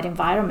white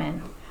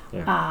environment.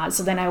 Yeah.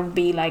 So then I would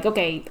be like,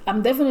 okay,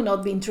 I'm definitely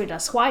not being treated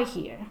as white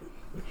here.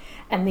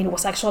 And then it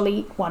was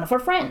actually one of our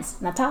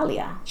friends,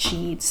 Natalia.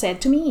 She said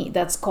to me,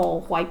 that's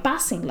called white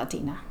passing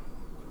Latina.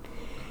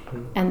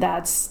 And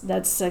that's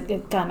a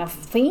kind of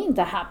thing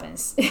that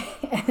happens.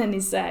 And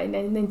it's an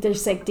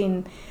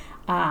intersecting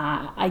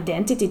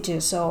identity too.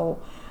 So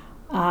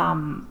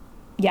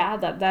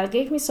that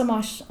gave me so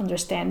much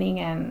understanding,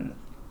 and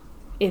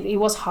it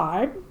was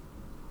hard.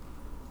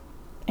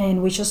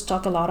 And we just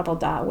talk a lot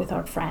about that with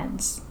our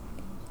friends.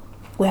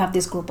 We have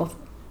this group of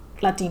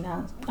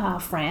Latina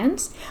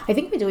friends. I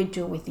think we do it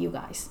too with you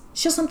guys.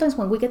 It's just sometimes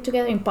when we get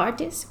together in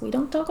parties, we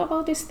don't talk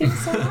about these things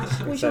so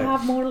much. We should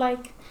have more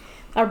like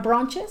our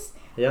brunches.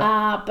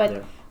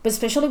 But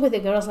especially with the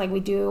girls, like we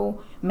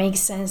do make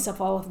sense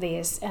of all of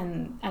this,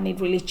 and it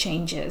really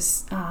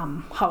changes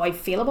how I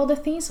feel about the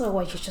things.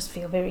 Otherwise, you just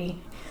feel very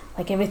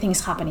like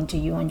everything's happening to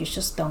you, and you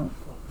just don't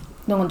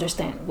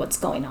understand what's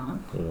going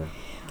on. Yeah,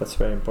 that's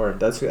very important.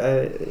 That's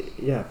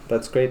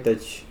that's great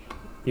that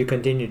you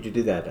continue to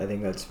do that. I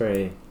think that's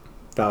very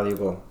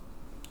valuable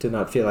to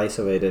not feel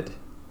isolated.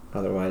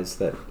 Otherwise,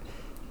 that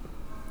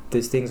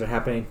these things are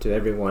happening to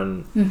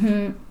everyone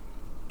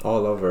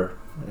all over,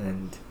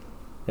 and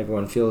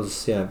everyone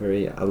feels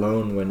very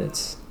alone when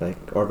it's like,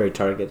 or very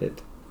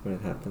targeted when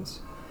it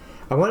happens.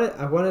 I want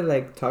to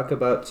like talk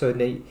about, so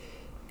Nate,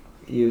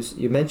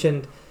 you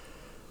mentioned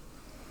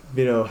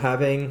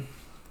having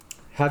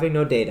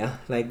no data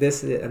like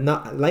this. I'm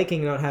not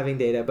liking not having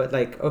data, but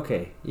like,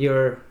 okay,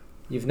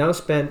 you've now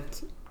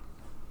spent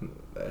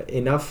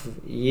enough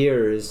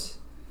years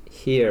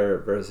here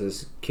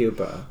versus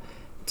Cuba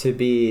to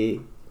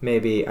be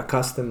maybe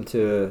accustomed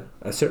to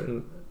a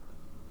certain,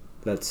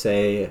 let's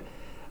say,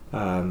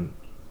 what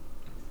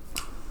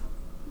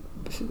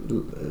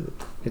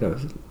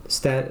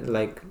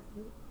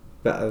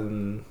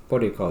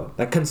do you call it?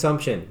 Like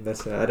consumption.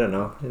 That's I don't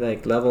know.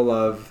 Like level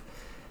of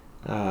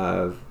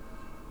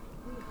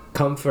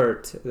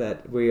comfort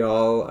that we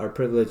all are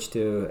privileged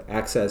to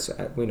access.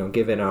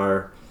 Given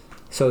our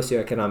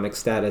socioeconomic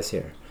status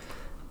here,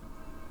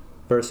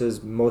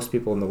 versus most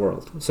people in the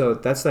world. So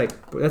that's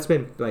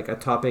been like a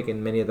topic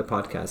in many of the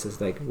podcasts. Is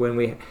like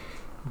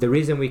the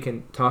reason we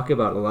can talk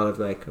about a lot of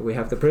we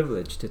have the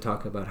privilege to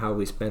talk about how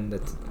we spend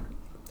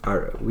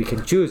we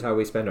can choose how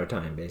we spend our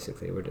time.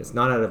 Basically, it's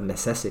not out of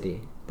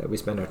necessity that we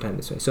spend our time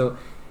this way. So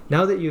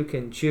now that you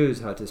can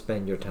choose how to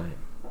spend your time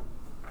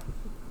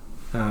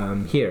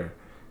here,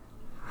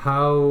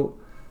 how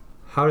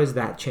has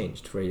that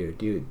changed for you?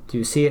 Do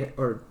you see it,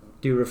 or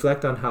do you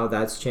reflect on how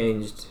that's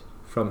changed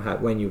from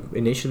when you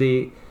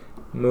initially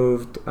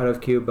moved out of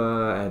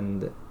Cuba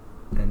and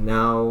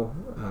now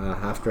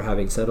after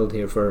having settled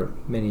here for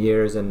many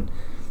years? And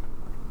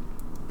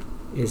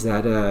is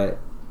that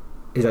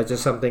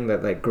just something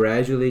that like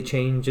gradually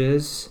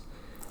changes,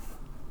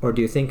 or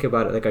do you think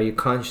about it, like, are you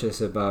conscious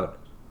about,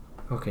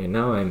 okay,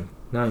 now I'm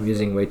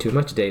using way too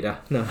much data?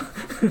 No.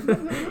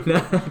 No,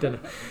 I don't know.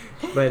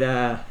 But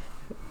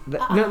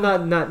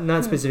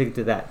not specific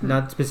to that,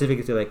 not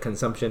specific to like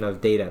consumption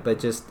of data, but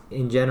just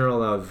in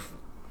general of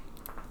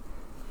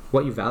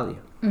what you value.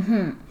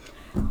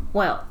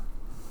 Well,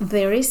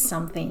 there is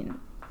something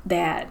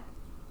that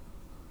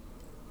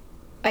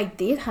I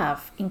did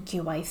have in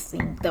Cuba, I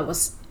think, that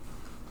was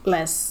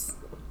less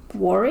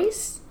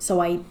worries. So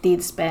I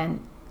did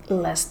spend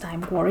less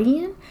time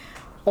worrying.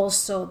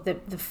 Also,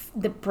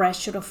 the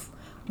pressure of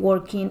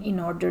working in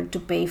order to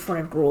pay for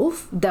a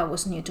roof, that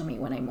was new to me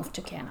when I moved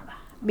to Canada.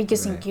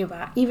 Because in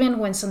Cuba, even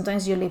when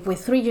sometimes you live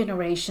with 3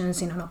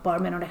 generations in an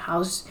apartment or a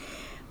house,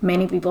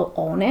 many people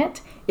own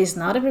it. It's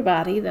not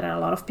everybody. There are a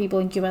lot of people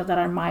in Cuba that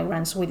are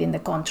migrants within the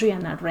country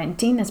and are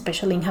renting,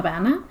 especially in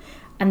Havana.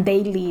 And they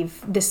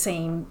live the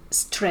same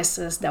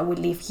stresses that we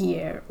live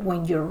here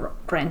when you're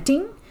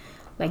renting.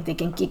 Like they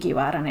can kick you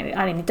out at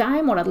any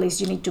time, or at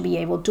least you need to be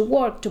able to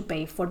work to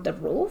pay for the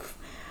roof.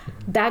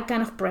 That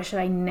kind of pressure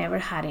I never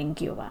had in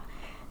Cuba.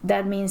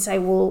 That means I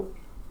will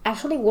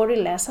actually worry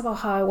less about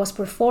how I was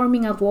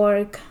performing at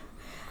work,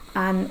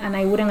 and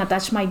I wouldn't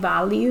attach my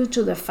value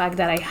to the fact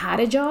that I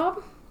had a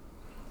job,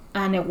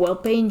 and a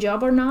well-paying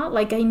job or not.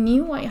 Like I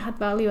knew I had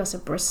value as a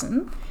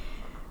person,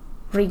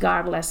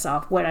 regardless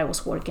of where I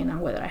was working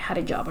and whether I had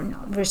a job or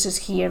not. Versus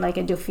here, like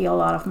I do feel a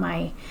lot of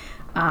my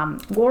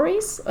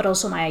worries, but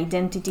also my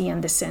identity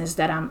and the sense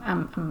that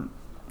I'm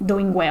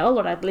doing well,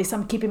 or at least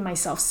I'm keeping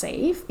myself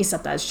safe, is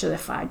attached to the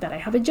fact that I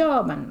have a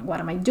job and what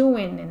am I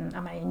doing and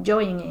am I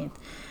enjoying it.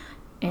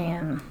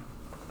 And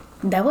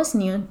that was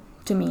new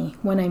to me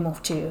when I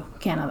moved to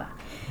Canada.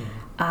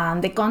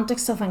 The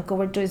context of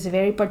Vancouver too is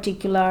very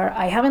particular.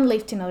 I haven't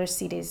lived in other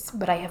cities,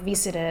 but I have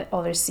visited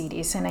other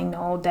cities, and I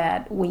know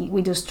that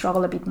we do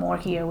struggle a bit more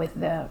here with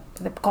the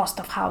cost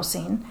of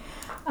housing.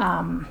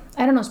 I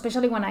don't know,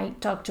 especially when I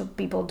talk to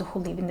people who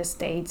live in the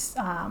States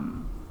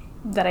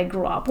that I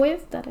grew up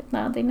with,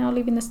 they now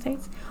live in the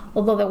States.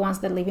 Although the ones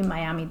that live in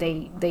Miami,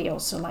 they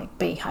also like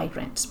pay high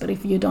rents. But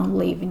if you don't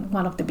live in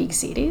one of the big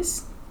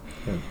cities,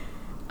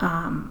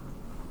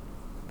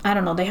 I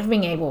don't know, they have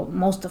been able,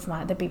 most of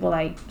the people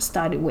I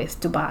studied with,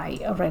 to buy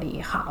already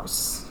a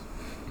house.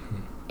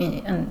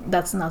 And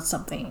that's not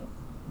something,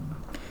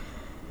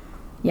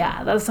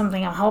 that's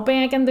something I'm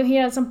hoping I can do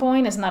here at some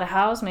point. It's not a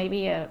house,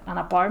 maybe an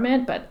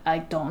apartment, but I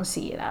don't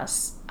see it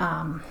as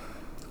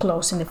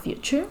close in the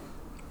future.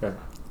 Right.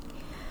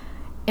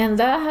 And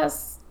that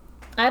has,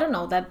 I don't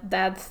know,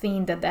 that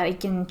thing that I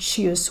can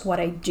choose what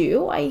I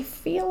do. I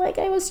feel like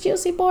I was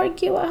choosing more in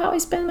Cuba, how I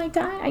spend my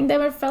time. I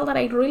never felt that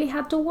I really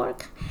had to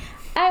work.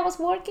 I was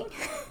working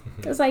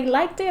because I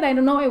liked it. I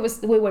don't know,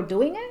 we were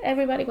doing it.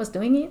 Everybody was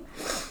doing it.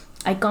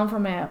 I come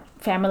from a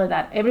family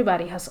that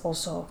everybody has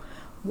also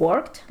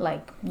worked.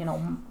 Like,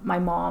 my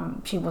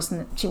mom, she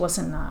wasn't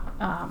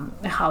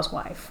a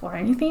housewife or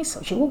anything,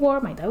 so she would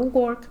work. My dad would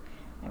work.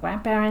 My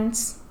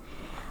grandparents.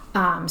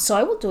 So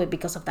I would do it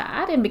because of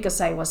that, and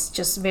because I was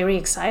just very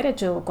excited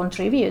to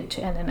contribute,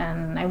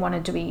 and I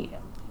wanted to be.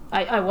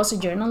 I was a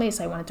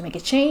journalist. I wanted to make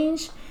a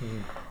change.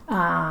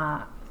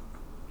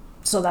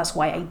 So that's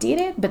why I did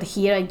it. But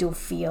here I do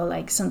feel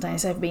like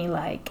sometimes I've been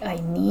like, I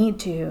need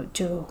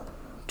to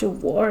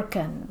work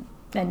and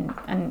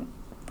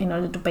in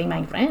order to pay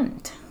my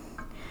rent.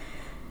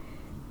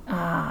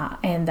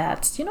 And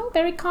that's,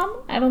 very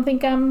common. I don't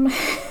think I'm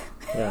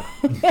Yeah.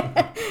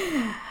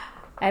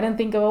 I don't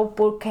think about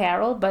poor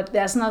Carol, but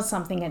that's not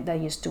something that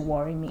used to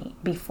worry me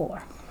before.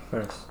 Of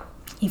course.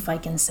 If I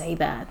can say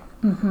that.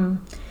 Mm-hmm.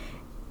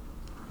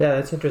 Yeah,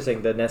 that's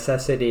interesting. The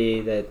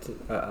necessity that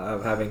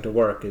of having to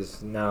work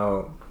is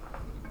now,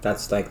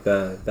 that's like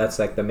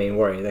the main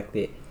worry. Like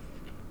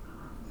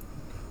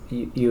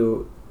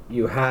you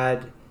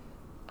had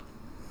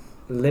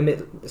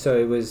limit. So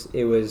it was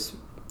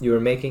you were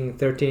making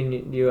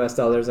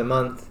 $13 a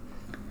month,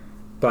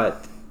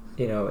 but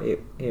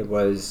it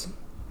was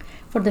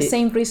for the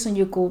same reason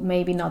you could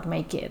maybe not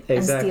make it,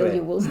 exactly. And still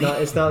you will.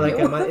 It's not like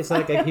it's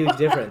like a huge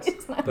difference.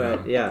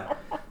 But yeah.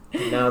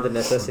 Now the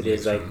necessity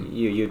is like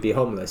you'd be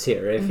homeless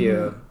here if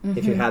you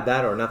had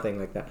that or nothing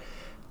like that.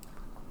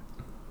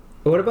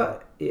 What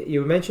about,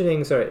 you were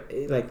mentioning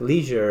like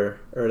leisure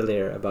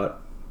earlier,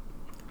 about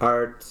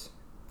art,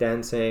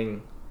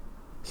 dancing,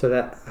 so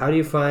that how do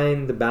you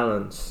find the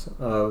balance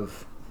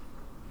of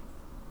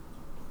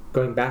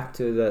going back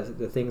to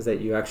the things that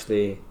you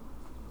actually,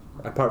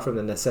 apart from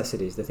the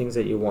necessities, the things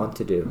that you want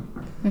to do?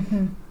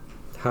 Mm-hmm.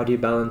 How do you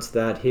balance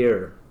that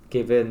here,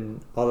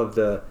 given all of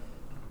the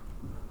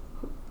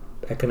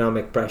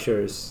economic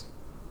pressures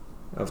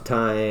of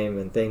time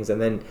and things,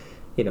 and then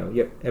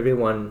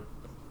everyone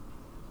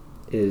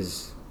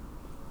is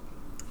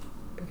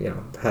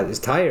is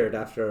tired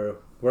after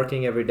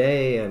working every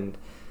day, and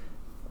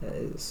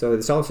so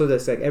it's also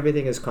this, like,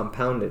 everything is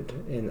compounded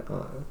in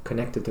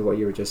connected to what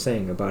you were just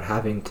saying about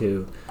having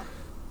to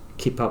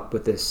keep up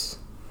with this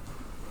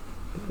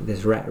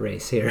rat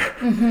race here.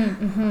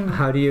 Mm-hmm, mm-hmm.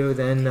 How do you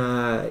then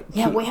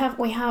we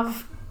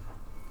have,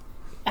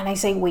 and I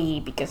say we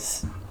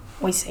because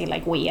we say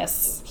like we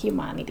as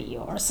humanity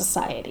or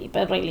society,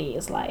 but really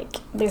it's like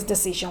this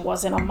decision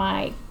wasn't on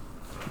my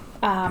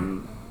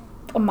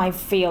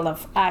field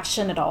of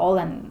action at all,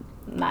 and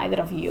neither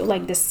of you.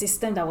 Like, the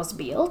system that was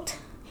built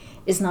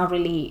is not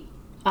really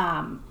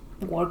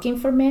working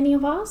for many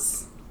of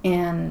us,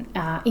 and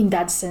in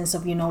that sense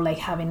of like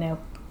having a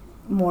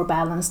more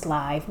balanced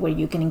life where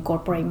you can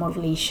incorporate more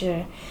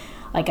leisure.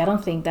 Like, I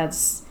don't think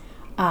that's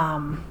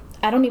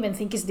I don't even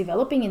think it's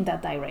developing in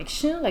that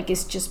direction. Like,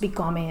 it's just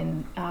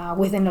becoming,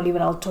 with the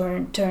neoliberal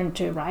turn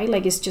to right,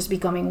 like, it's just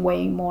becoming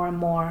way more and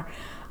more,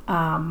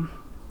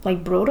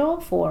 like,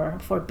 brutal for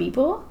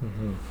people.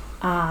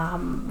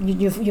 Mm-hmm.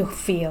 You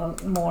feel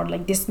more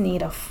like this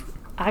need of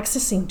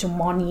accessing to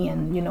money,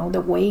 and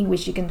the way in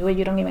which you can do it.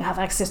 You don't even have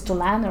access to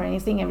land or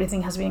anything.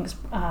 Everything has been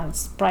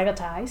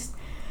privatized.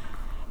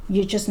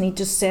 You just need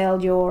to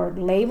sell your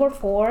labor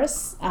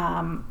force.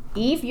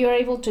 If you're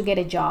able to get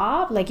a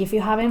job, like if you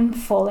haven't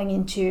fallen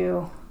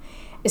into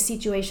a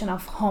situation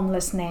of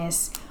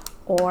homelessness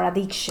or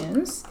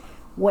addictions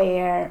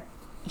where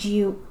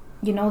you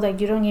that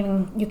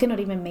you cannot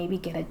even maybe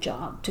get a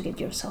job to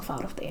get yourself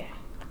out of there,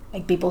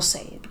 like people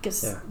say it,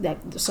 because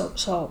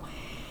so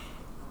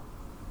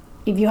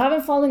if you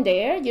haven't fallen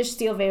there, you're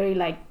still very,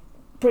 like,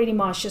 pretty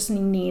much just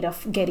in need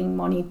of getting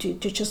money to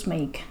just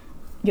make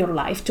your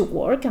life to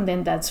work, and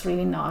then that's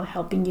really not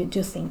helping you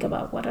to think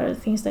about what are the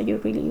things that you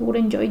really would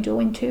enjoy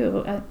doing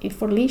too,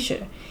 for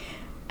leisure.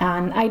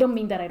 And I don't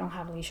mean that I don't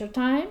have leisure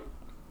time.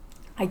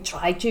 I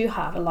try to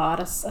have a lot,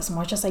 as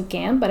much as I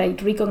can, but I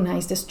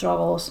recognize the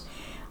struggles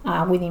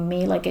within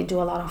me. Like, I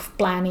do a lot of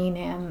planning,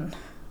 and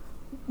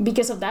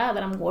because of that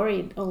I'm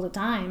worried all the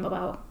time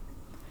about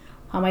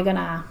how am I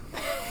gonna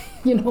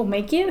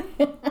make it.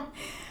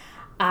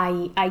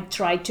 I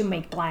try to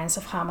make plans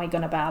of how am I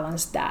gonna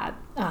balance that,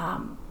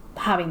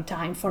 having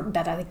time for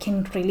that I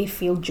can really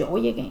feel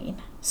joy again.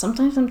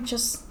 Sometimes I'm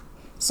just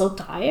so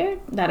tired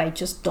that I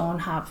just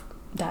don't have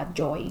that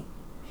joy.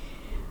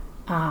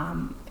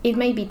 It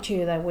may be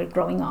too that we're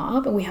growing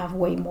up and we have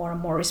way more and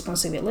more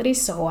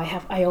responsibilities, so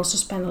I also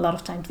spend a lot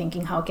of time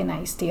thinking, how can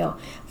I still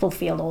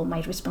fulfill all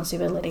my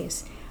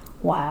responsibilities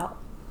while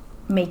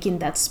making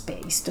that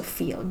space to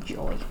feel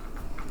joy.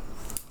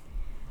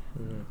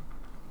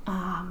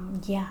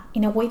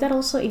 In a way that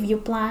also, if you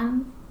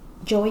plan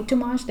joy too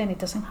much, then it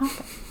doesn't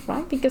happen,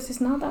 right? Because it's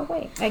not that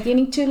way. Like, you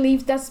need to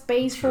leave that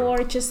space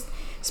for just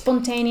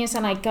spontaneous,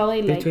 and I call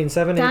it like between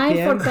 7 and 8 time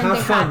p.m. for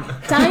have fun.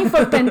 time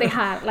for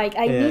pendejar. Like,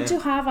 I need to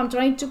have, I'm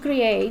trying to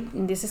create,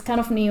 and this is kind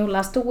of new,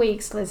 last 2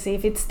 weeks, let's see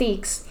if it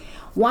sticks,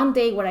 one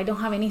day where I don't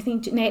have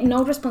anything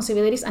no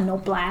responsibilities and no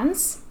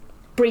plans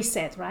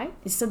preset, right?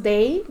 It's a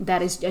day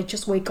that is, I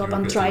just wake up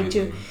and try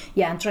to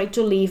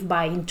live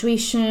by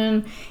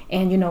intuition.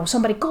 And, you know,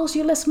 somebody calls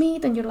you, let's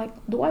meet, and you're like,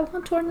 do I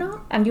want to or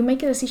not? And you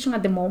make a decision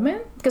at the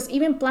moment, because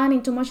even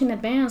planning too much in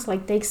advance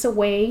like takes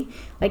away,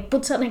 like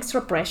puts an extra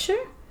pressure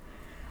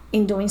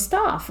in doing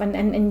stuff, and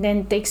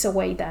then takes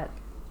away that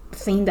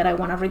thing that I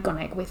want to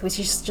reconnect with, which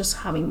is just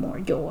having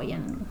more joy.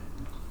 And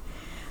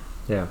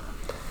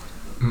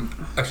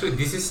actually,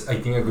 this is,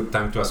 I think, a good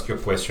time to ask you a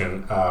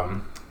question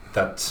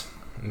that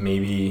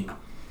maybe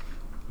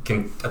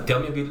can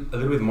tell me a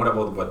little bit more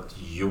about what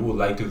you would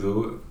like to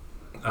do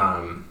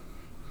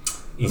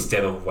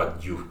instead of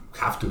what you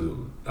have to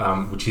do,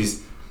 which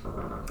is,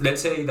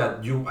 let's say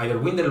that you either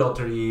win the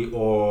lottery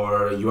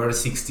or you are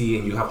 60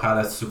 and you have had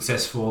a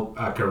successful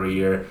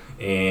career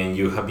and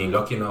you have been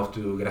lucky enough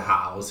to get a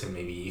house and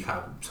maybe you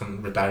have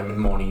some retirement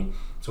money,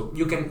 so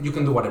you can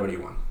do whatever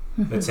you want.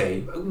 Let's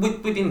say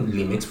within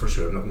limits, for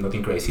sure,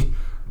 nothing crazy.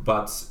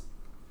 But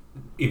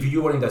if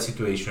you are in that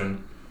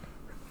situation,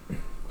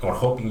 or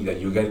hoping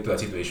that you get to that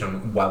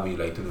situation, what would you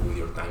like to do with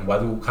your time?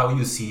 How do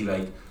you see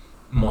like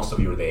most of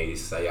your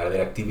days? Like, are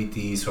there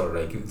activities, or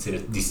like, is there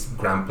this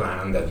grand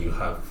plan that you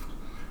have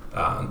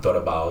thought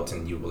about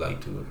and you would like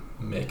to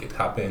make it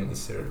happen?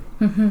 Is there?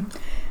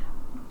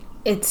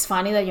 It's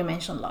funny that you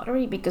mentioned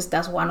lottery, because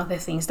that's one of the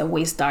things that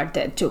we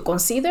started to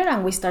consider,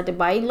 and we started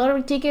buying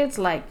lottery tickets.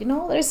 Like, you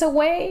know, there's a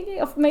way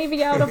of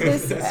maybe out of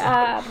this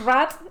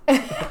rat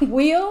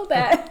wheel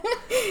that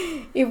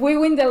if we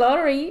win the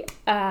lottery,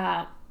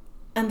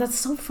 and that's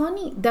so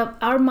funny that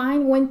our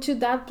mind went to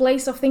that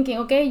place of thinking,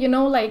 okay, you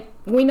know, like,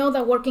 we know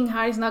that working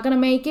hard is not gonna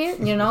make it.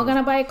 You're not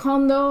gonna buy a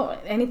condo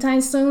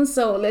anytime soon,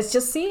 so let's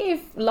just see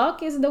if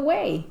luck is the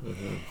way.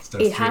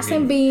 It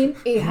hasn't been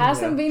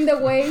the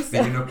way.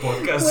 So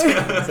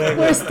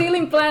we're still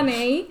in plan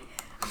A.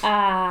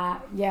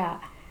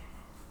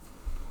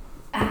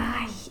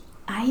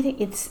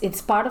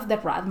 It's part of the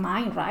rat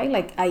mind, right?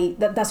 Like,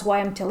 that's why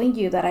I'm telling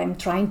you that I'm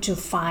trying to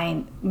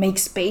make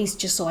space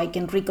just so I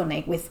can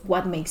reconnect with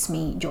what makes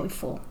me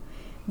joyful.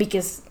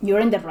 Because you're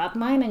in the rat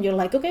mind and you're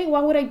like, okay,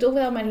 what would I do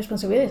without my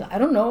responsibilities? I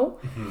don't know.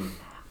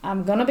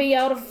 I'm gonna be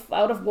out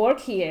of work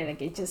here.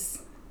 Like, it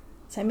just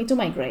send me to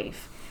my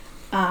grave.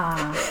 You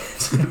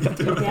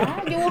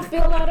will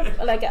feel a lot of,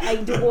 like, I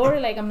do worry,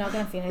 like, I'm not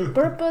gonna feel any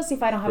purpose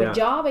if I don't have a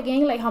job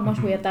again. Like, how much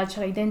we attach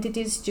our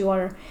identities to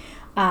our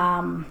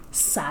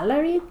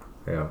salaried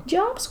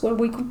jobs, where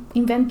we could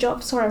invent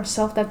jobs for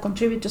ourselves that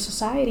contribute to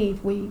society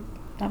if we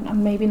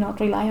maybe not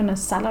rely on a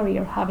salary,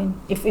 or having,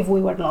 if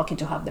we were lucky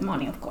to have the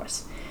money, of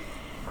course,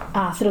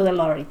 through the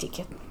lottery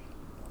ticket.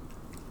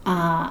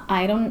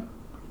 I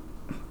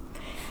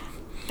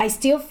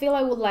still feel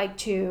I would like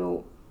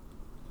to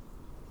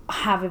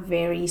have a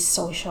very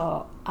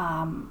social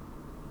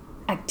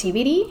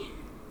activity.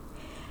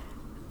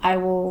 I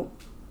will,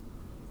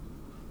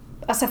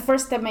 as a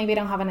first step, maybe I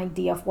don't have an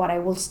idea of what I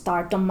will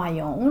start on my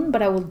own,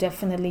 but I will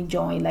definitely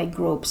join like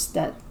groups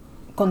that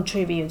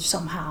contribute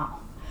somehow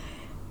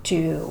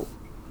to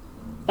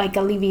like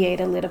alleviate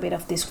a little bit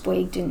of this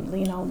weight in,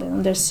 you know, the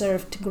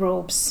underserved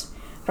groups,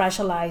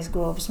 racialized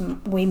groups,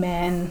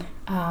 women,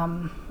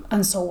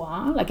 and so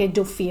on. Like, I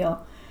do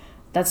feel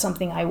that's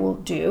something I will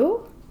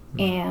do.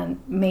 And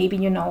maybe,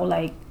 you know,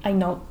 like, I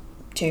know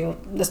too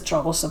the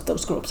struggles of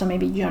those groups, and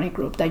maybe join a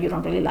group that you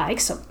don't really like.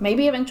 So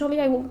maybe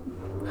eventually I will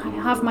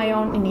have my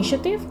own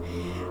initiative,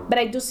 but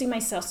I do see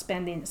myself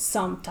spending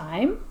some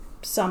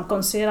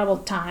considerable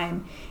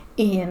time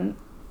in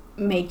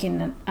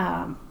making,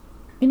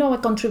 you know, a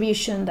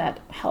contribution that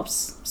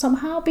helps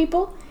somehow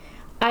people.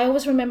 I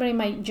always remember in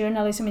my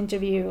journalism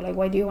interview, like,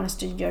 why do you want to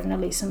study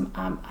journalism?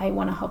 I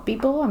want to help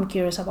people. I'm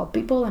curious about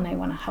people and I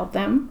want to help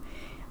them.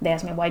 They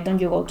asked me, why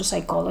don't you go to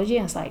psychology?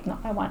 And it's like, no,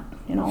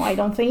 I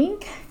don't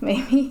think.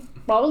 Maybe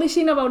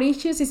publishing about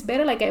issues is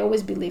better. Like, I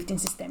always believed in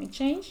systemic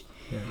change.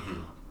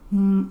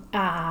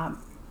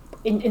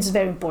 It's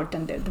very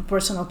important, the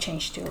personal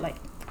change too. Like,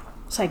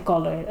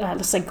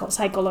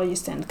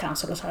 psychologists and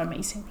counselors are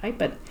amazing, right?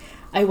 But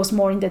I was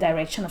more in the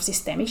direction of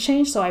systemic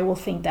change, so I will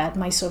think that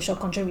my social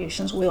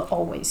contributions will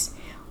always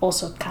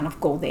also kind of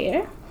go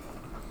there.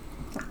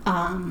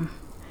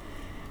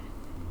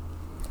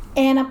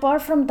 And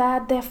apart from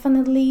that,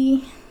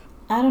 definitely,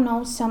 I don't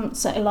know,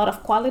 a lot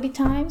of quality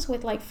times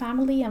with like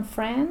family and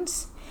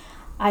friends.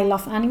 I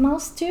love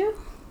animals too.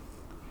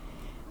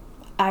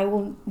 I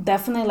will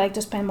definitely like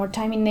to spend more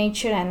time in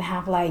nature and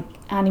have like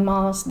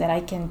animals that I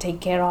can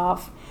take care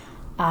of.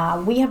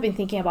 We have been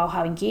thinking about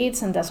having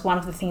kids, and that's one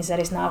of the things that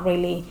is not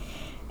really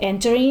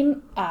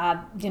entering,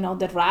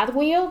 the rat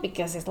wheel,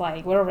 because it's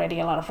like we're already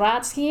a lot of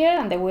rats here,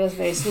 and the wheel is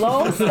very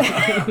slow and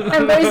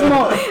very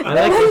small. I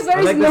like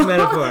this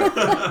metaphor.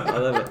 I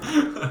love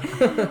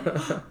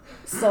it.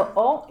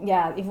 So,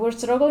 if we're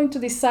struggling to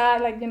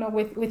decide,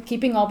 with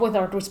keeping up with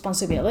our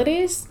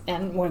responsibilities,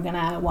 and we're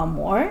gonna want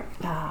more,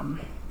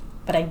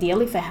 but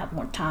ideally, if I had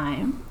more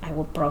time, I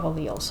would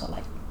probably also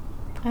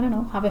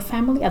have a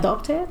family,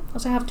 adopted.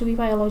 Doesn't have to be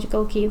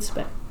biological kids,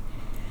 but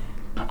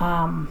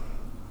a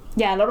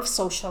lot of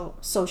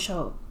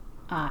social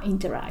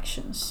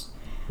interactions,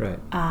 right?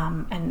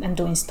 And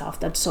doing stuff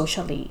that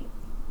socially,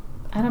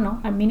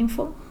 are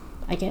meaningful,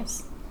 I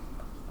guess.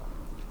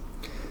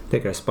 I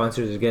think our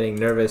sponsors are getting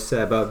nervous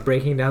about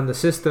breaking down the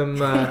system.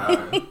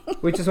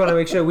 We just want to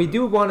make sure we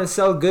do want to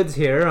sell goods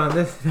here on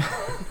this.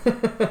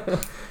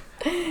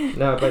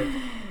 No, but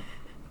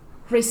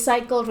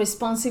recycle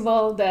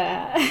responsible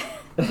the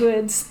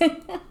goods.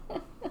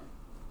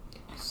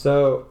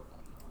 So,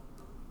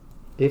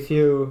 if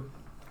you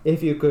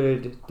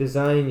could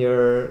design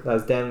your,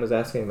 as Dan was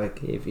asking,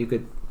 like if you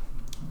could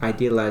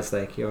idealize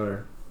like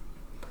your,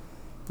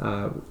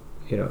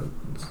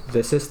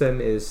 the system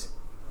is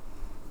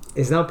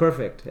not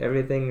perfect.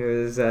 Everything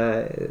is,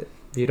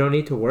 you don't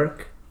need to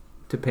work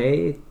to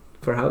pay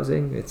for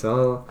housing. It's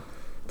all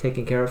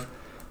taken care of.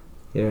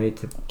 You don't need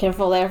to.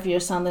 Careful there if you're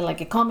sounding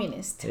like a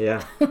communist.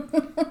 Yeah.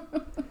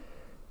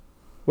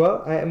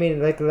 Well, I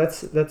mean, like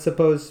let's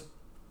suppose,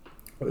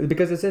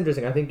 because it's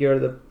interesting. I think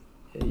you're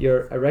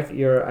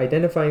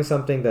identifying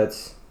something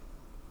that's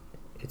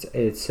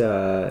it's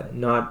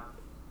not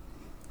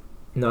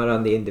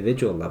on the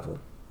individual level,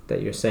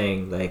 that you're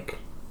saying like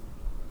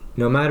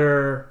no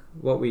matter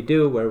what we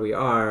do, where we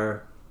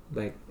are,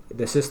 like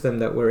the system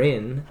that we're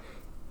in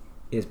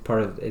is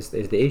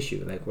the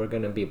issue. Like we're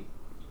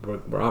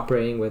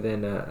operating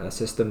within a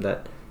system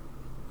that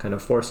kind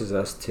of forces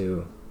us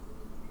to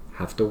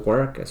have to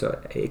work, so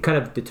it kind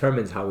of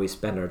determines how we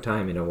spend our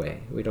time in a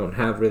way. We don't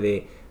have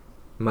really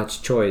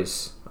much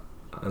choice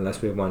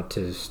unless we want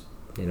to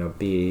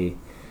be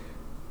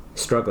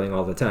struggling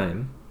all the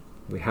time.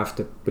 We have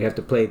to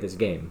play this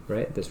game,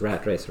 right? This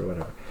rat race or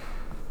whatever.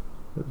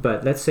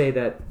 But let's say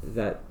that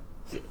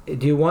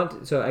do you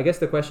want, so I guess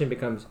the question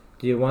becomes,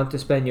 do you want to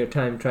spend your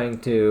time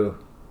trying to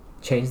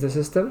change the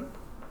system,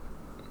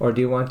 or do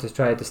you want to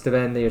try to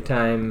spend your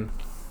time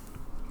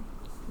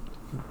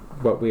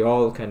what we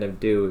all kind of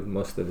do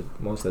most of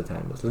the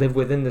time, is live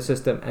within the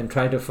system and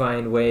try to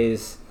find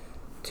ways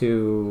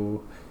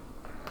to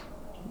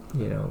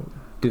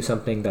do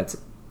something that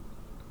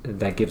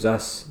gives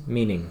us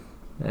meaning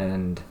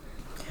and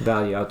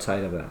value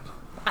outside of that?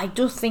 I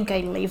do think I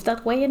live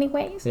that way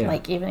anyways. Yeah.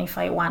 Like even if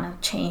I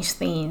want to change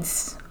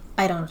things,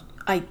 I don't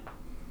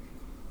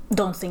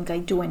think I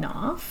do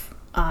enough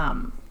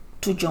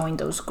to join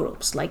those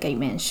groups like I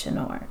mentioned,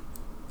 or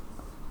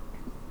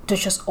to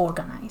just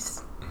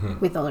organize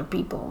with other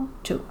people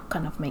to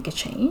kind of make a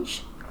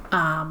change.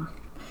 I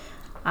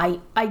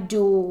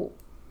do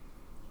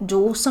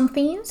some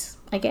things,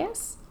 I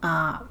guess,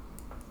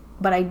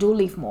 but I do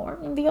live more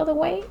in the other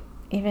way,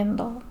 even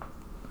though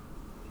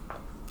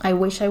I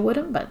wish I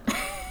wouldn't, but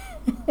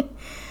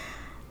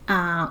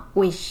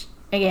which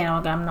again,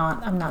 I'm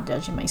not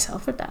judging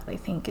myself for that. I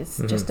think it's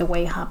just the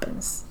way it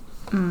happens.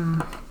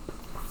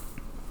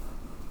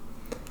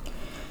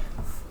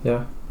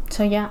 Yeah.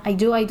 So I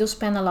do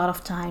spend a lot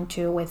of time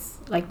too with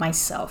like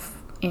myself,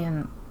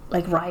 in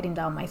like writing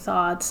down my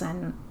thoughts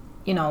and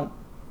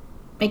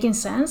making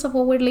sense of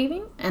what we're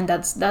living, and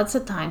that's a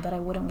time that I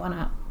wouldn't want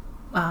to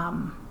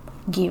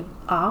give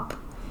up,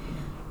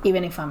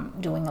 even if I'm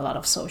doing a lot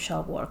of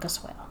social work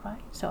as well,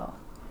 right? So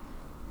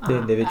the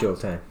individual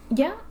time.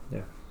 Yeah.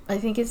 Yeah. I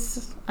think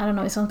it's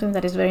it's something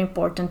that is very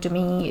important to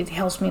me. It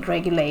helps me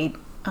regulate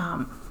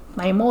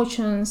my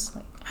emotions.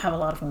 Like, I have a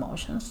lot of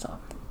emotions, so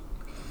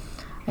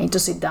I need to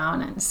sit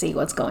down and see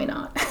what's going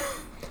on.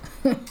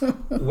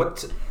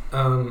 What?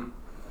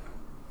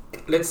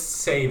 Let's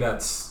say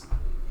that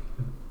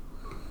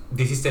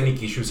the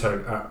systemic issues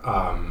are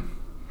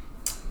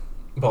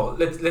well.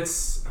 Let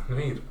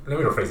me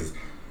rephrase this.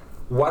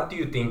 What do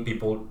you think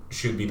people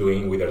should be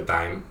doing with their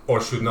time, or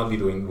should not be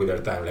doing with their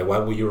time? Like,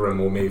 what would you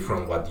remove maybe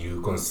from what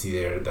you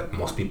consider that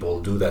most people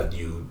do that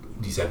you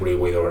disagree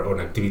with, or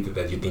an activity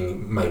that you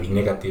think might be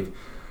negative?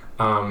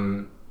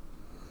 And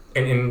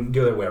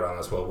the other way around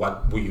as well.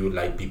 What would you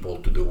like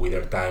people to do with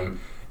their time?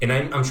 And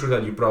I'm sure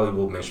that you probably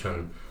will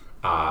mention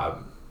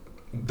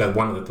that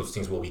one of those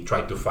things will be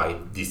try to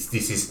fight this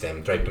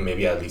system, try to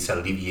maybe at least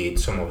alleviate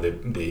some of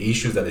the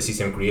issues that the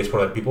system creates for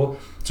other people.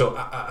 So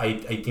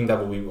I think that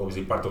will be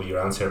obviously part of your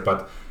answer.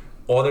 But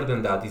other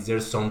than that, is there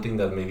something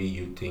that maybe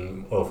you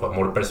think of a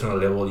more personal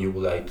level you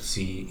would like to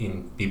see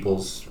in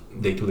people's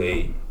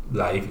day-to-day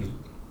life?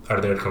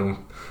 Are there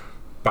some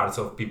parts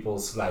of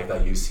people's life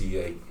that you see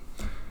like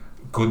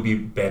could be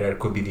better,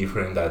 could be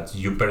different, that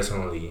you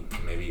personally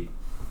maybe,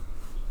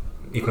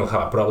 if not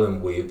have a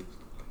problem with,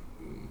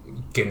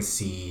 can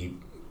see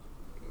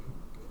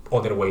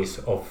other ways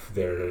of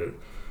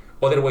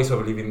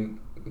living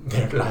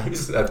their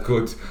lives that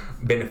could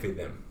benefit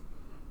them?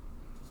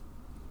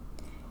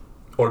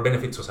 or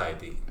benefit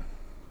society?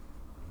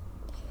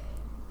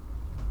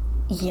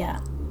 Yeah,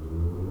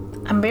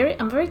 I'm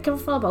very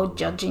careful about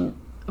judging,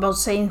 about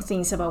saying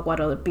things about what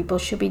other people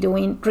should be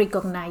doing,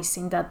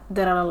 recognizing that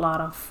there are a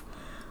lot of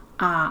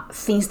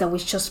things that we're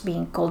just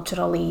being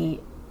culturally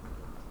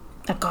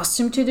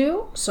accustomed to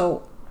do.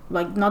 So,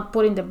 like, not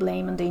putting the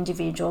blame on the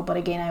individual, but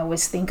again, I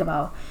always think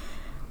about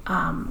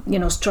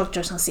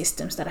structures and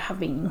systems that have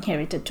been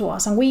inherited to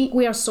us, and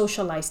we are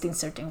socialized in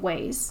certain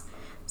ways.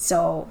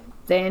 So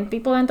then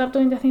people end up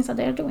doing the things that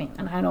they're doing,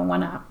 and I don't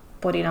want to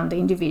put it on the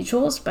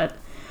individuals, but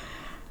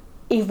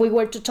if we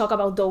were to talk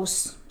about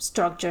those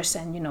structures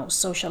and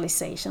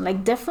socialization,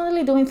 like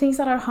definitely doing things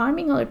that are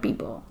harming other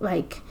people,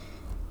 like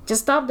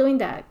just stop doing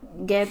that.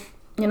 Get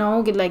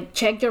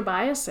check your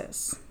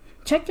biases,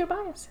 check your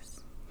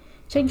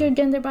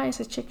gender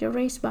biases, check your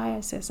race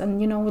biases, and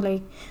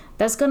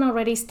that's gonna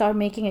already start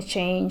making a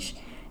change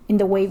in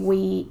the way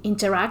we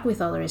interact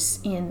with others.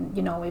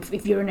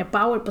 If you're in a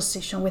power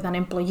position with an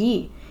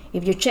employee,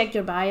 if you check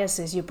your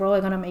biases, you're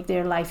probably gonna make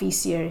their life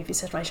easier. If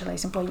it's a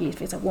racialized employee,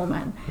 if it's a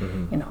woman,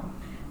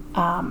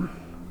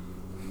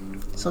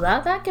 so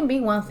that can be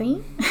one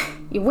thing.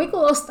 If we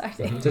could all start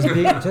it.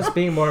 just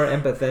being more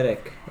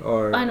empathetic,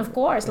 and of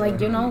course,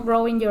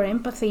 growing your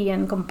empathy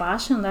and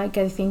compassion. Like,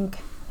 I think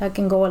that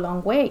can go a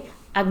long way.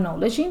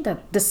 Acknowledging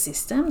that the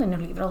system, the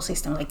neoliberal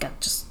system,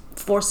 just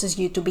forces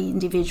you to be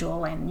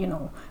individual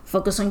and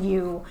focus on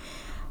you.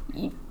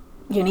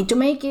 You need to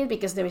make it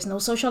because there is no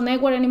social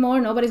network anymore.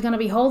 Nobody's gonna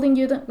be holding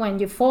you when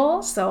you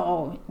fall.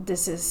 So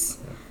this is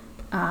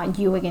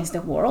you against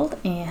the world,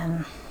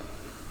 and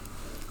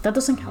that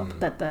doesn't help.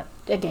 That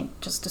again,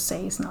 just to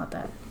say, it's not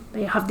that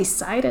they have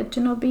decided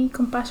to not be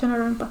compassionate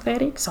or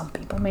empathetic. Some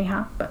people may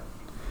have, but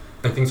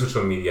I think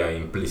social media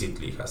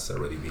implicitly has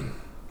already been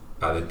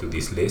added to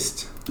this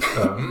list.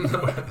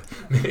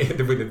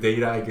 With the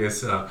data, I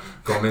guess,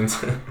 comments.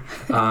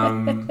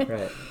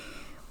 Right.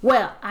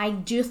 Well, I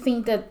do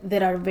think that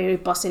there are very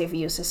positive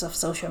uses of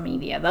social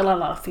media that a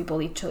lot of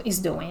people is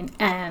doing,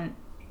 and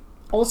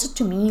also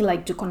to me,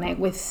 like, to connect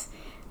with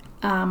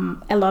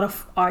a lot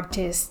of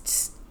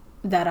artists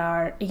that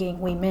are, again,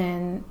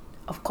 women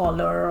of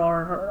color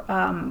or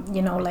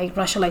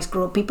racialized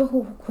group, people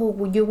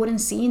who you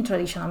wouldn't see in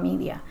traditional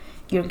media.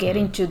 You're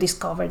getting to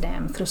discover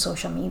them through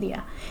social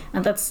media,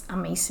 and that's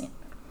amazing.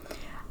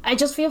 I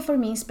just feel, for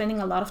me, spending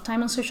a lot of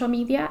time on social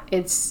media,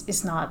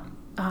 it's not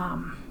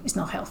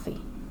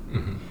healthy.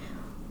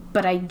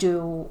 But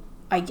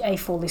I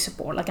fully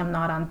support. Like, I'm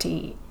not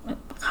anti.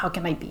 How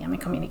can I be? I'm a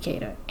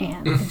communicator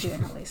and a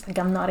journalist. Like,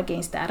 I'm not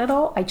against that at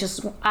all.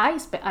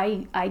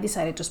 I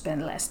decided to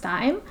spend less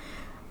time,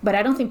 but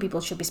I don't think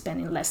people should be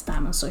spending less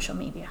time on social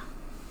media.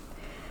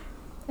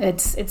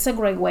 It's a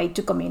great way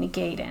to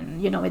communicate, and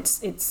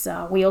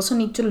we also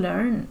need to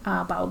learn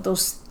about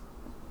those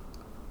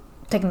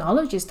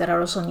technologies that are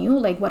also new.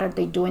 Like, what are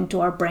they doing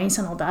to our brains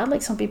and all that?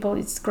 Like, some people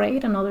it's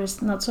great and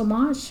others not so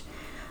much.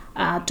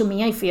 To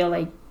me, I feel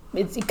like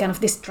it kind of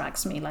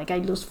distracts me. Like, I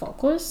lose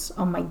focus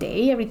on my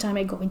day every time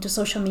I go into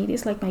social media.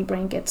 It's like my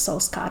brain gets so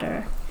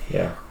scattered.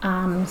 Yeah.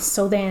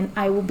 So then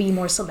I will be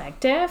more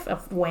selective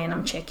of when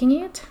I'm checking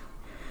it.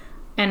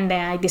 And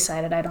then I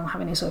decided I don't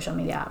have any social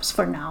media apps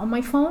for now on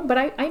my phone, but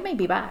I may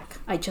be back.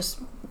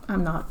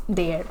 I'm not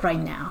there right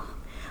now.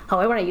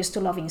 However, I used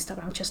to love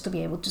Instagram just to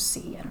be able to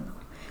see, I don't know,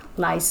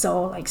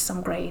 like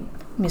some great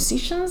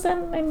musicians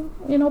and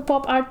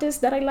pop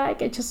artists that I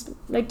like. I just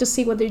like to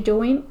see what they're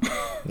doing.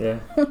 Yeah.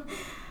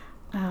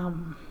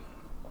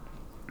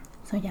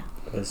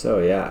 So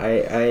yeah.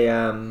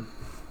 I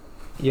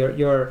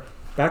your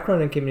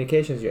background in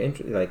communications,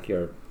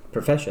 your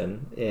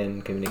profession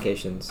in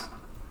communications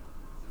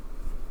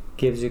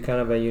gives you kind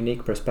of a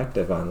unique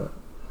perspective on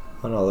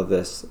all of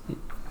this,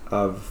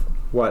 of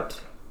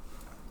what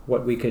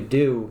we could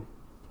do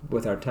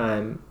with our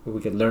time. We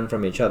could learn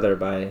from each other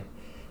by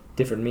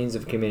different means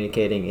of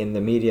communicating in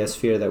the media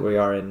sphere that we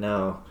are in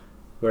now,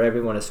 where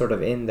everyone is sort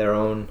of in their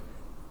own.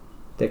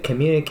 They're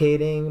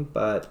communicating,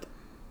 but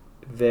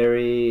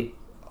very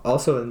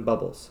also in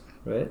bubbles,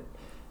 right?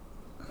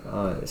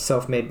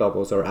 Self-made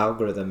bubbles or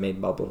algorithm-made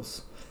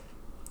bubbles.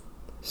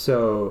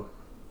 So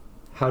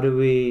how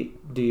do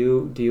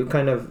you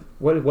kind of,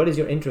 what is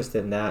your interest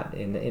in that,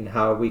 in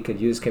how we could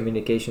use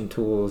communication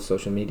tools,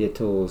 social media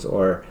tools,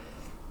 or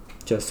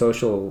just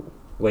social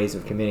ways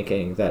of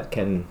communicating that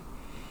can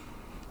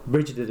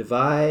bridge the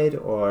divide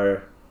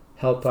or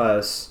help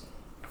us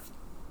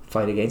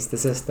fight against the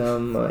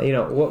system?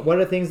 What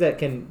are things that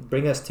can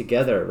bring us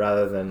together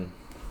rather than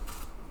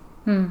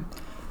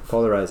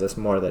polarize us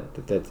more,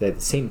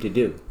 that seem to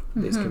do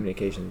these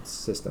communication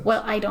systems?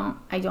 Well, I don't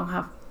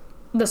have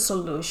the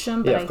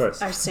solution, but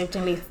I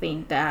certainly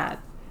think that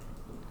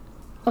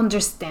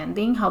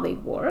understanding how they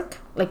work,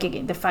 like,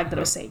 again, the fact that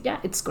I say, yeah,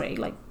 it's great,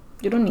 like,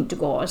 you don't need to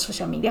go on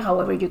social media,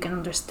 however, you can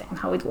understand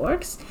how it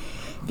works.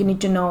 You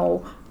need to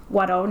know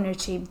what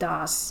ownership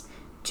does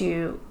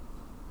to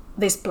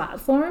these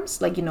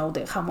platforms, like,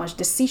 how much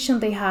decision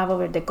they have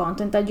over the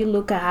content that you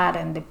look at,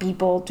 and the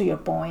people, to your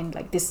point,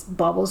 like these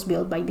bubbles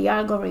built by the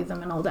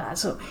algorithm and all that.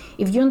 So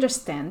if you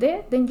understand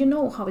it, then you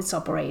know how it's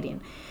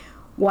operating.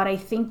 What I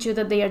think too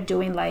that they are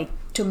doing, like,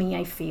 to me,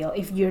 I feel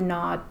if you're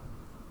not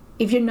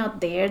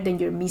there, then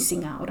you're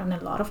missing out on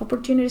a lot of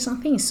opportunities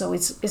and things. So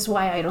it's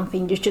why I don't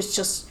think you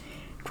just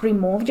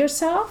remove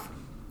yourself.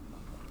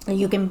 And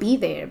you can be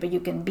there, but you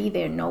can be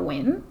there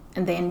knowing,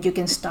 and then you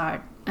can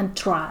start and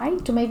try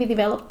to maybe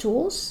develop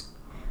tools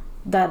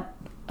that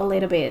a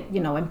little bit,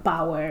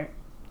 empower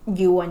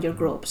you and your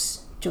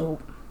groups to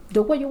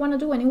do what you want to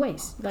do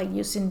anyways, like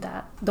using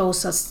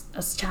those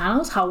as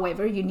channels.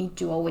 However, you need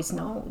to always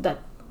know that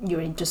you're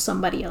into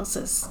somebody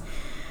else's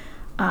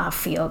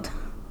field,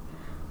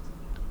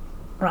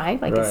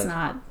 right? Like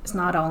right. It's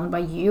not owned by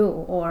you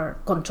or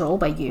controlled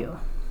by you.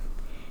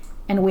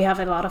 And we have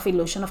a lot of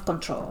illusion of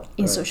control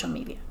in right. social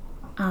media.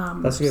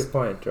 That's a good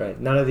point, right?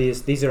 None of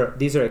these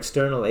are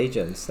external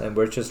agents, and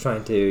we're just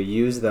trying to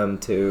use them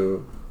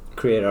to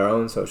create our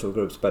own social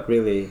groups. But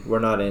really, we're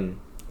not in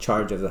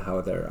charge of how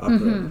they're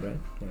operating, right?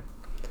 Yeah.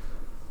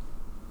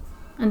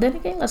 And then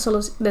again, the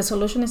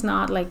solution is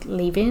not like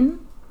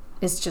living;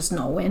 it's just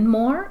knowing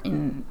more.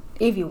 And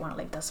if you want to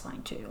live, that's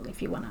fine too.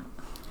 If you wanna.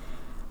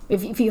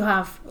 If you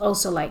have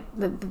also like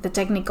the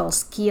technical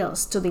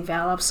skills to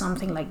develop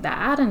something like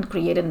that and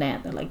create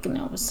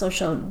a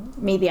social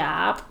media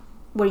app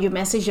where you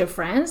message your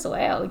friends,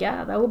 well,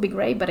 yeah, that would be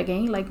great. But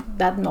again, like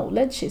that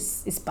knowledge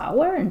is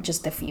power, and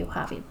just a few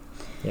have it.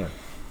 Yeah.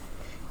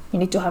 You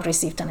need to have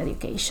received an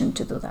education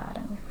to do that.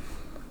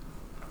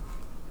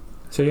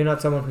 So you're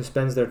not someone who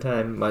spends their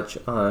time much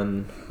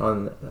on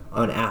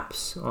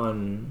apps,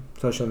 on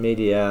social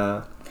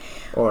media,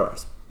 or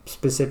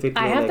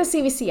specifically. I have the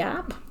CBC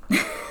app.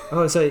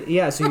 Oh, so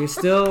you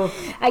still.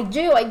 I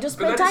do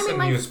spend time in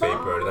my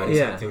newspaper, phone. that is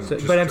yeah,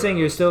 but I'm saying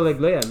you're still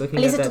looking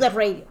listen at to the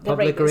radio,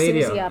 radio.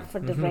 CBC app for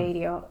the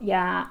radio,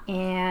 yeah,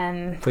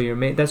 and for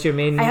that's your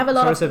main. I have a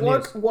lot of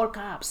work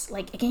apps.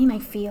 Like again, I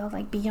feel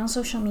like beyond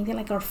social media,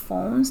 like our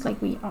phones, like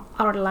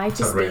our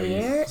life is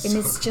there, and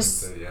it's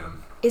just. Yeah.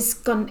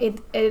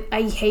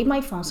 I hate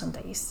my phone some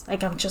days.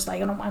 Like I'm just like,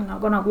 I'm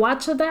not gonna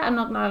watch that. I'm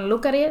not gonna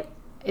look at it.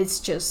 It's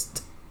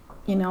just.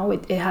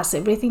 It has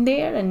everything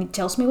there, and it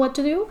tells me what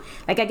to do.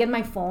 Like I get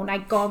my phone, I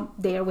go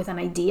there with an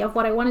idea of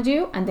what I want to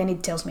do, and then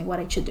it tells me what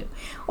I should do.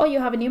 Oh, you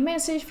have a new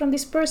message from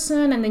this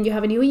person, and then you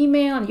have a new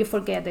email, and you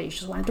forget that you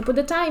just wanted to put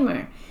the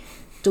timer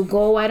to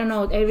go, I don't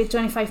know, every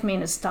 25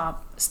 minutes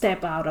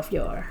step out of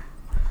your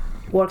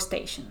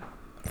workstation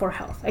for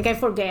health. Like I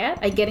forget,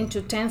 I get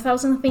into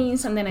 10,000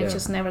 things, and then I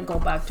just never go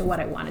back to what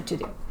I wanted to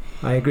do.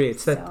 I agree.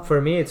 It's that for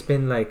me, it's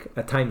been like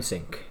a time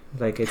sink.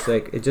 Like it's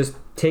like it just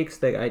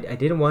takes like I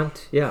didn't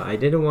want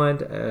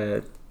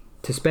to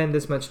spend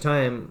this much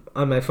time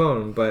on my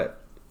phone,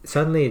 but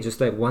suddenly just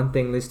like one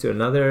thing leads to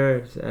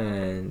another,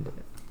 and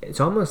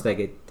it's almost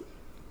like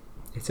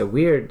it's a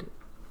weird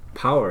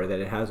power that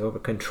it has over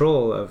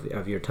control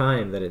of your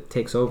time, that it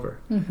takes over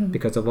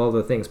because of all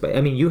the things. But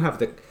I mean, you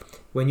have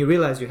when you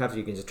realize you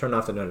can just turn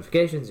off the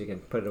notifications, you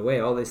can put it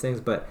away, all these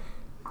things, but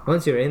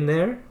once you're in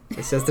there,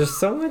 it says there's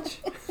so much.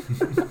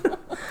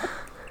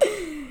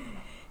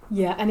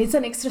 Yeah, and it's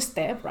an extra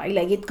step, right?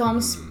 Like it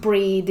comes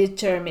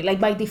predetermined. Like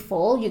by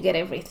default, you get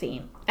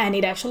everything. And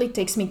it actually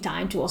takes me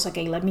time to also,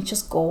 okay, let me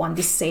just go and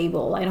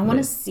disable. I don't want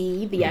to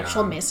see the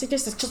actual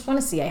messages. I just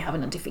want to see I have a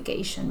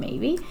notification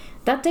maybe.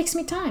 That takes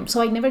me time,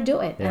 so I never do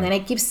it. Yeah. And then I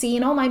keep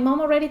seeing, my mom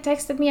already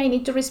texted me, I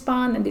need to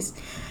respond. And this,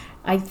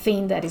 I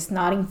think that is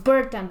not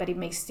important, but it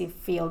makes you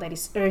feel that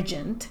it's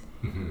urgent.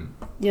 Mm-hmm.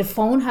 Your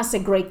phone has a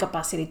great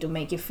capacity to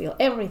make you feel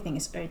everything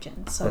is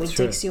urgent. So That's it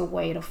true. Takes you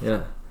away of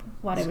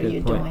whatever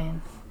you're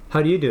doing.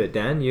 How do you do it,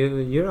 Dan?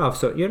 You're off,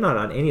 so you're not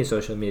on any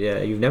social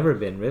media. You've never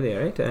been, really,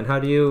 right? And how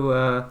do you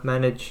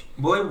manage?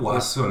 Well, I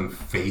was on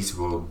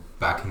Facebook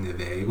back in the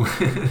day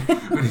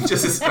when it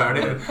just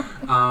started.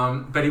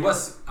 But it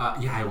was,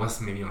 I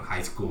was maybe in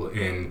high school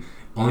and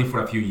only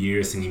for a few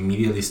years, and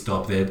immediately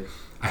stopped it.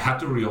 I had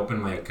to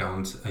reopen my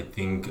account, I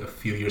think, a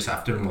few years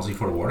after, mostly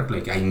for work.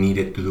 Like, I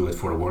needed to do it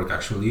for work,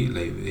 actually.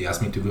 Like, they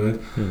asked me to do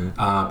it. Mm-hmm.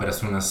 But as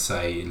soon as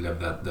I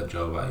left that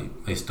job,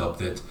 I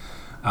stopped it.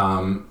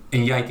 And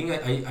I think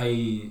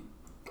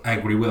I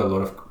agree with a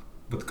lot of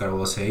what Carol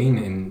was saying,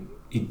 and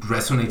it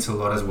resonates a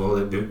lot as well,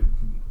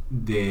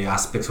 the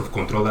aspects of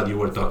control that you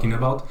were talking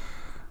about.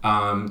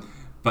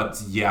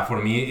 But yeah,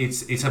 for me,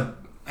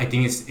 I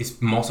think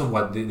it's most of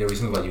what the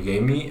reasons what you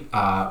gave me,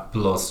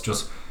 plus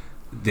just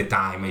the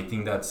time. I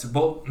think that's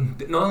not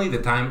only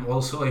the time,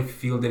 also I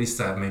feel there is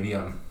maybe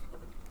a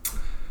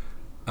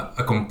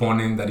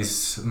component that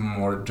is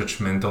more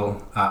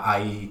judgmental.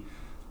 I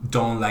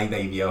don't like the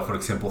idea of, for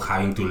example,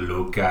 having to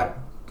look at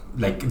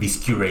like this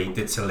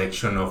curated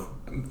selection of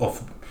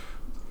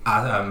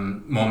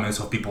moments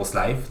of people's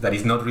life that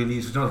is not really,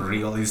 it's not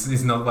real,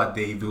 it's not what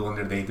they do on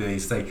their day-to-day,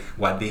 it's like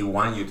what they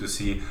want you to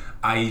see.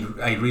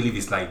 I really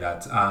dislike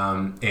that,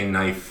 and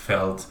I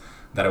felt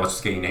that I was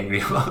just getting angry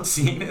about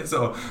seeing it,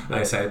 so I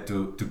decided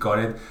to cut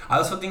it. I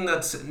also think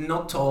that's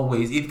not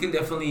always.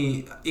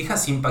 It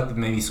has impacted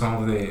maybe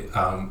some of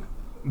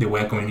the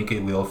way I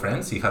communicate with old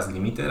friends. It has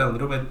limited a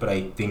little bit, but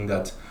I think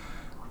that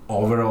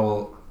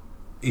overall,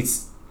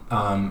 it's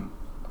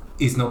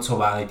not so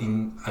bad. I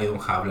think I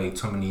don't have like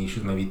so many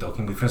issues maybe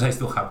talking with friends. I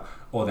still have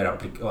other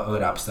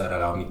apps that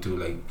allow me to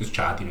like just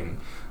chat. Even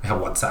I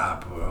have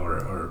WhatsApp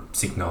or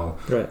Signal.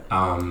 Right.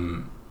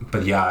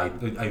 But yeah,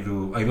 I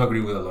do agree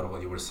with a lot of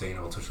what you were saying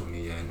about social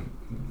media, and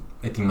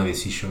I think my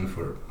decision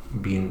for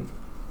being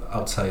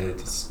outside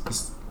it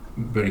is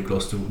very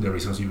close to the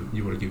reasons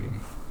you were giving.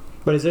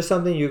 But is there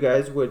something you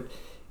guys would,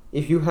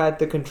 if you had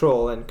the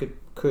control and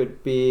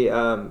could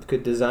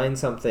design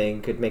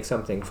something, could make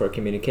something for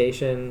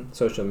communication,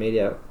 social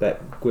media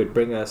that would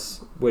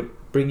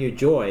bring you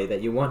joy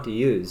that you want to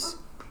use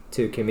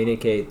to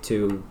communicate,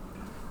 to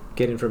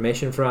get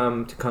information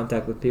from, to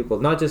contact with people,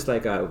 not just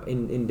like a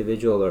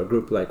individual or a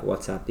group like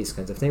WhatsApp, these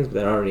kinds of things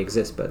that already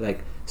exist, but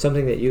like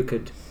something that you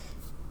could,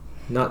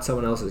 not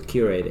someone else is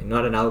curating,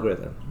 not an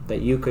algorithm,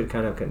 that you could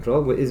kind of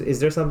control? Is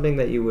there something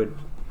that you would,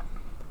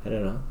 I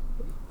don't know,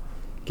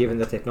 given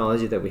the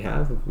technology that we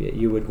have,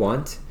 you would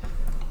want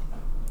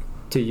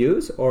to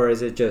use? Or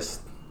is it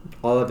just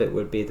all of it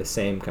would be the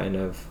same kind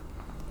of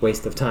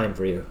waste of time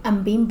for you?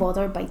 I'm being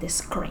bothered by the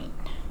screen.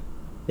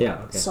 Yeah,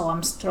 okay. So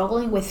I'm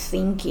struggling with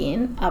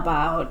thinking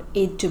about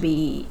it to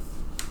be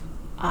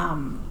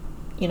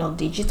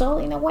digital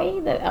in a way,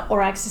 that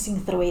or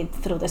accessing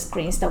through the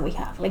screens that we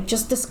have. Like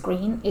just the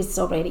screen is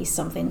already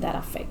something that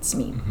affects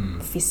me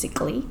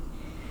physically.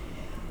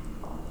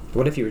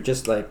 What if you were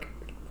just like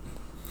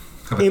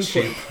Have a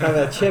chip. have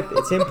a chip,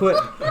 it's input,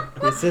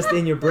 it's just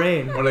in your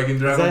brain. Or like in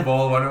Dragon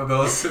Ball, one of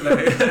those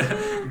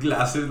like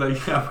glasses, like you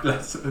have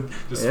glasses,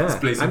 just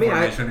displays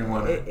information in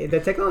one.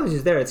 The technology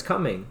is there, it's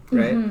coming,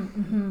 right?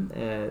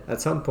 At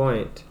some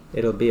point,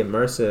 it'll be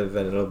immersive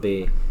and it'll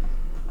be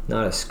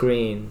not a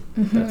screen,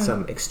 that's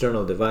some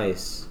external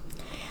device.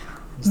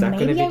 Is that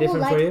going to be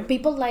different for you?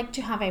 People like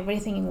to have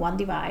everything in one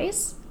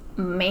device.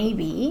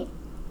 Maybe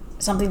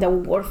something that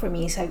would work for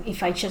me is like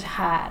if I just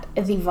had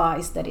a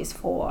device that is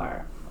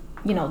for,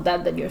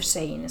 that you're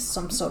saying is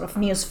some sort of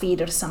news feed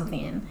or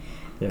something,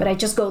 but I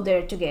just go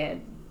there to get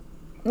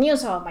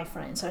news about my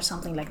friends or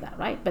something like that,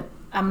 right? But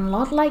I'm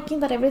not liking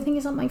that everything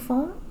is on my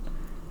phone,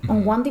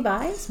 on one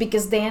device,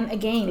 because then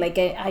again, like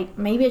I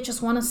maybe I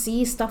just want to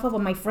see stuff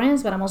about my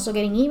friends, but I'm also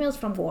getting emails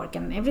from work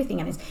and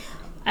everything, and it's,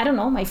 I don't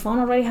know, my phone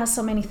already has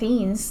so many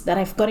things that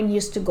I've gotten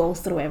used to go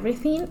through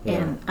everything,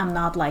 and I'm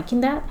not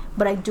liking that.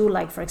 But I do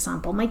like, for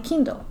example, my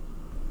Kindle.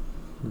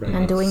 Right.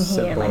 I'm doing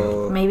here,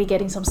 like maybe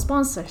getting some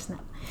sponsors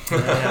now.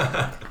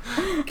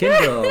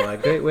 Kindle, a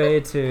great way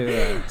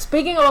to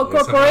speaking of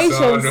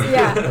corporations,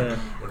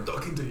 we're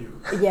talking to you.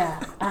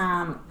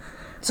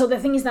 So the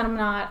thing is that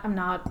I'm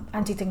not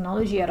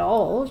anti-technology at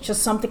all.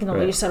 Just some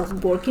technologies are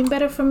working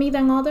better for me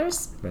than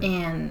others,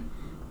 and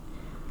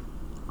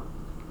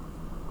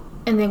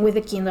then with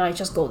the Kindle I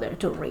just go there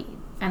to read,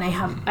 and I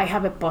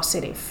have a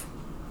positive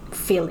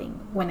feeling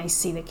when I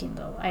see the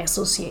Kindle. I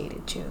associate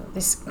it to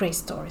these great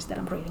stories that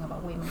I'm reading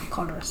about women,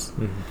 colors.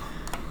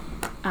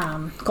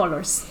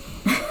 Colors.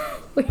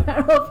 We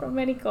are all from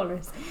many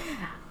colors.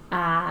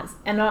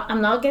 And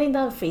I'm not getting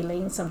that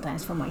feeling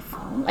sometimes from my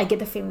phone. I get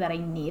the feeling that I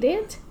need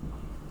it,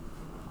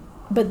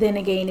 but then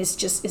again, it's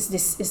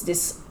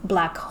this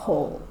black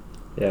hole.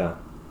 Yeah.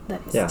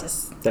 That is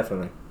just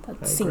definitely.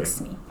 That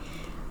sinks me.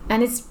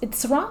 And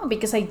it's wrong,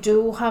 because I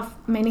do have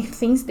many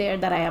things there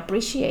that I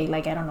appreciate.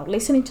 Like, I don't know,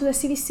 listening to the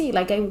CDC.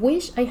 Like, I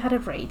wish I had a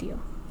radio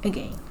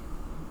again.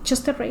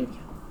 Just a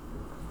radio.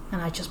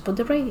 And I just put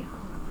the radio.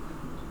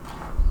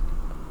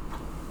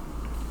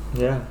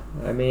 Yeah,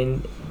 I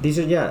mean, these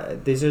are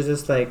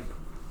just like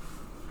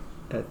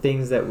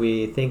things that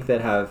we think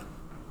that have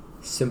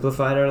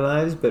simplified our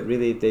lives, but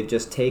really they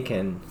just take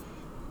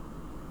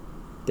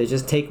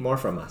more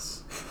from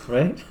us,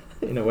 right?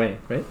 In a way,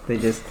 right? They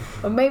just.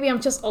 Or maybe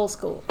I'm just old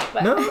school.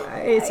 But no,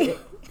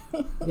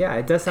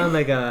 it does sound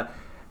like a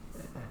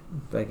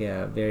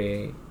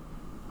very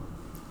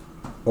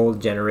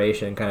old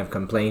generation kind of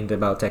complaint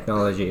about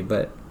technology,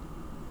 but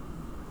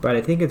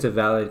I think it's a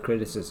valid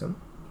criticism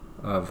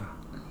of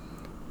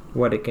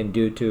what it can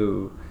do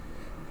to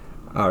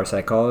our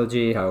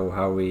psychology,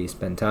 how we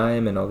spend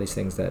time, and all these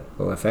things that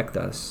will affect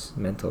us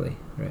mentally,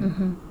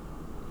 right?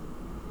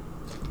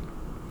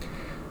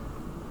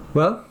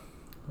 Well,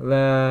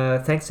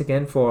 thanks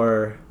again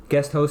for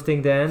guest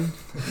hosting, Dan.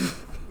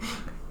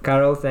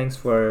 Carol, thanks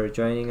for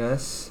joining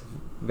us.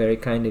 Very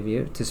kind of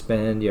you to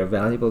spend your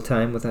valuable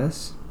time with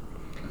us.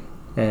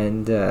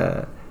 And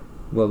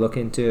we'll look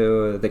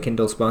into the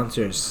Kindle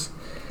sponsors,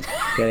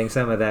 getting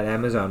some of that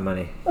Amazon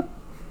money.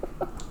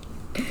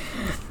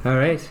 All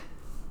right.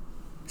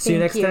 See you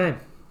next time.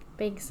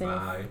 Thanks.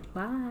 Bye.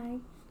 Bye.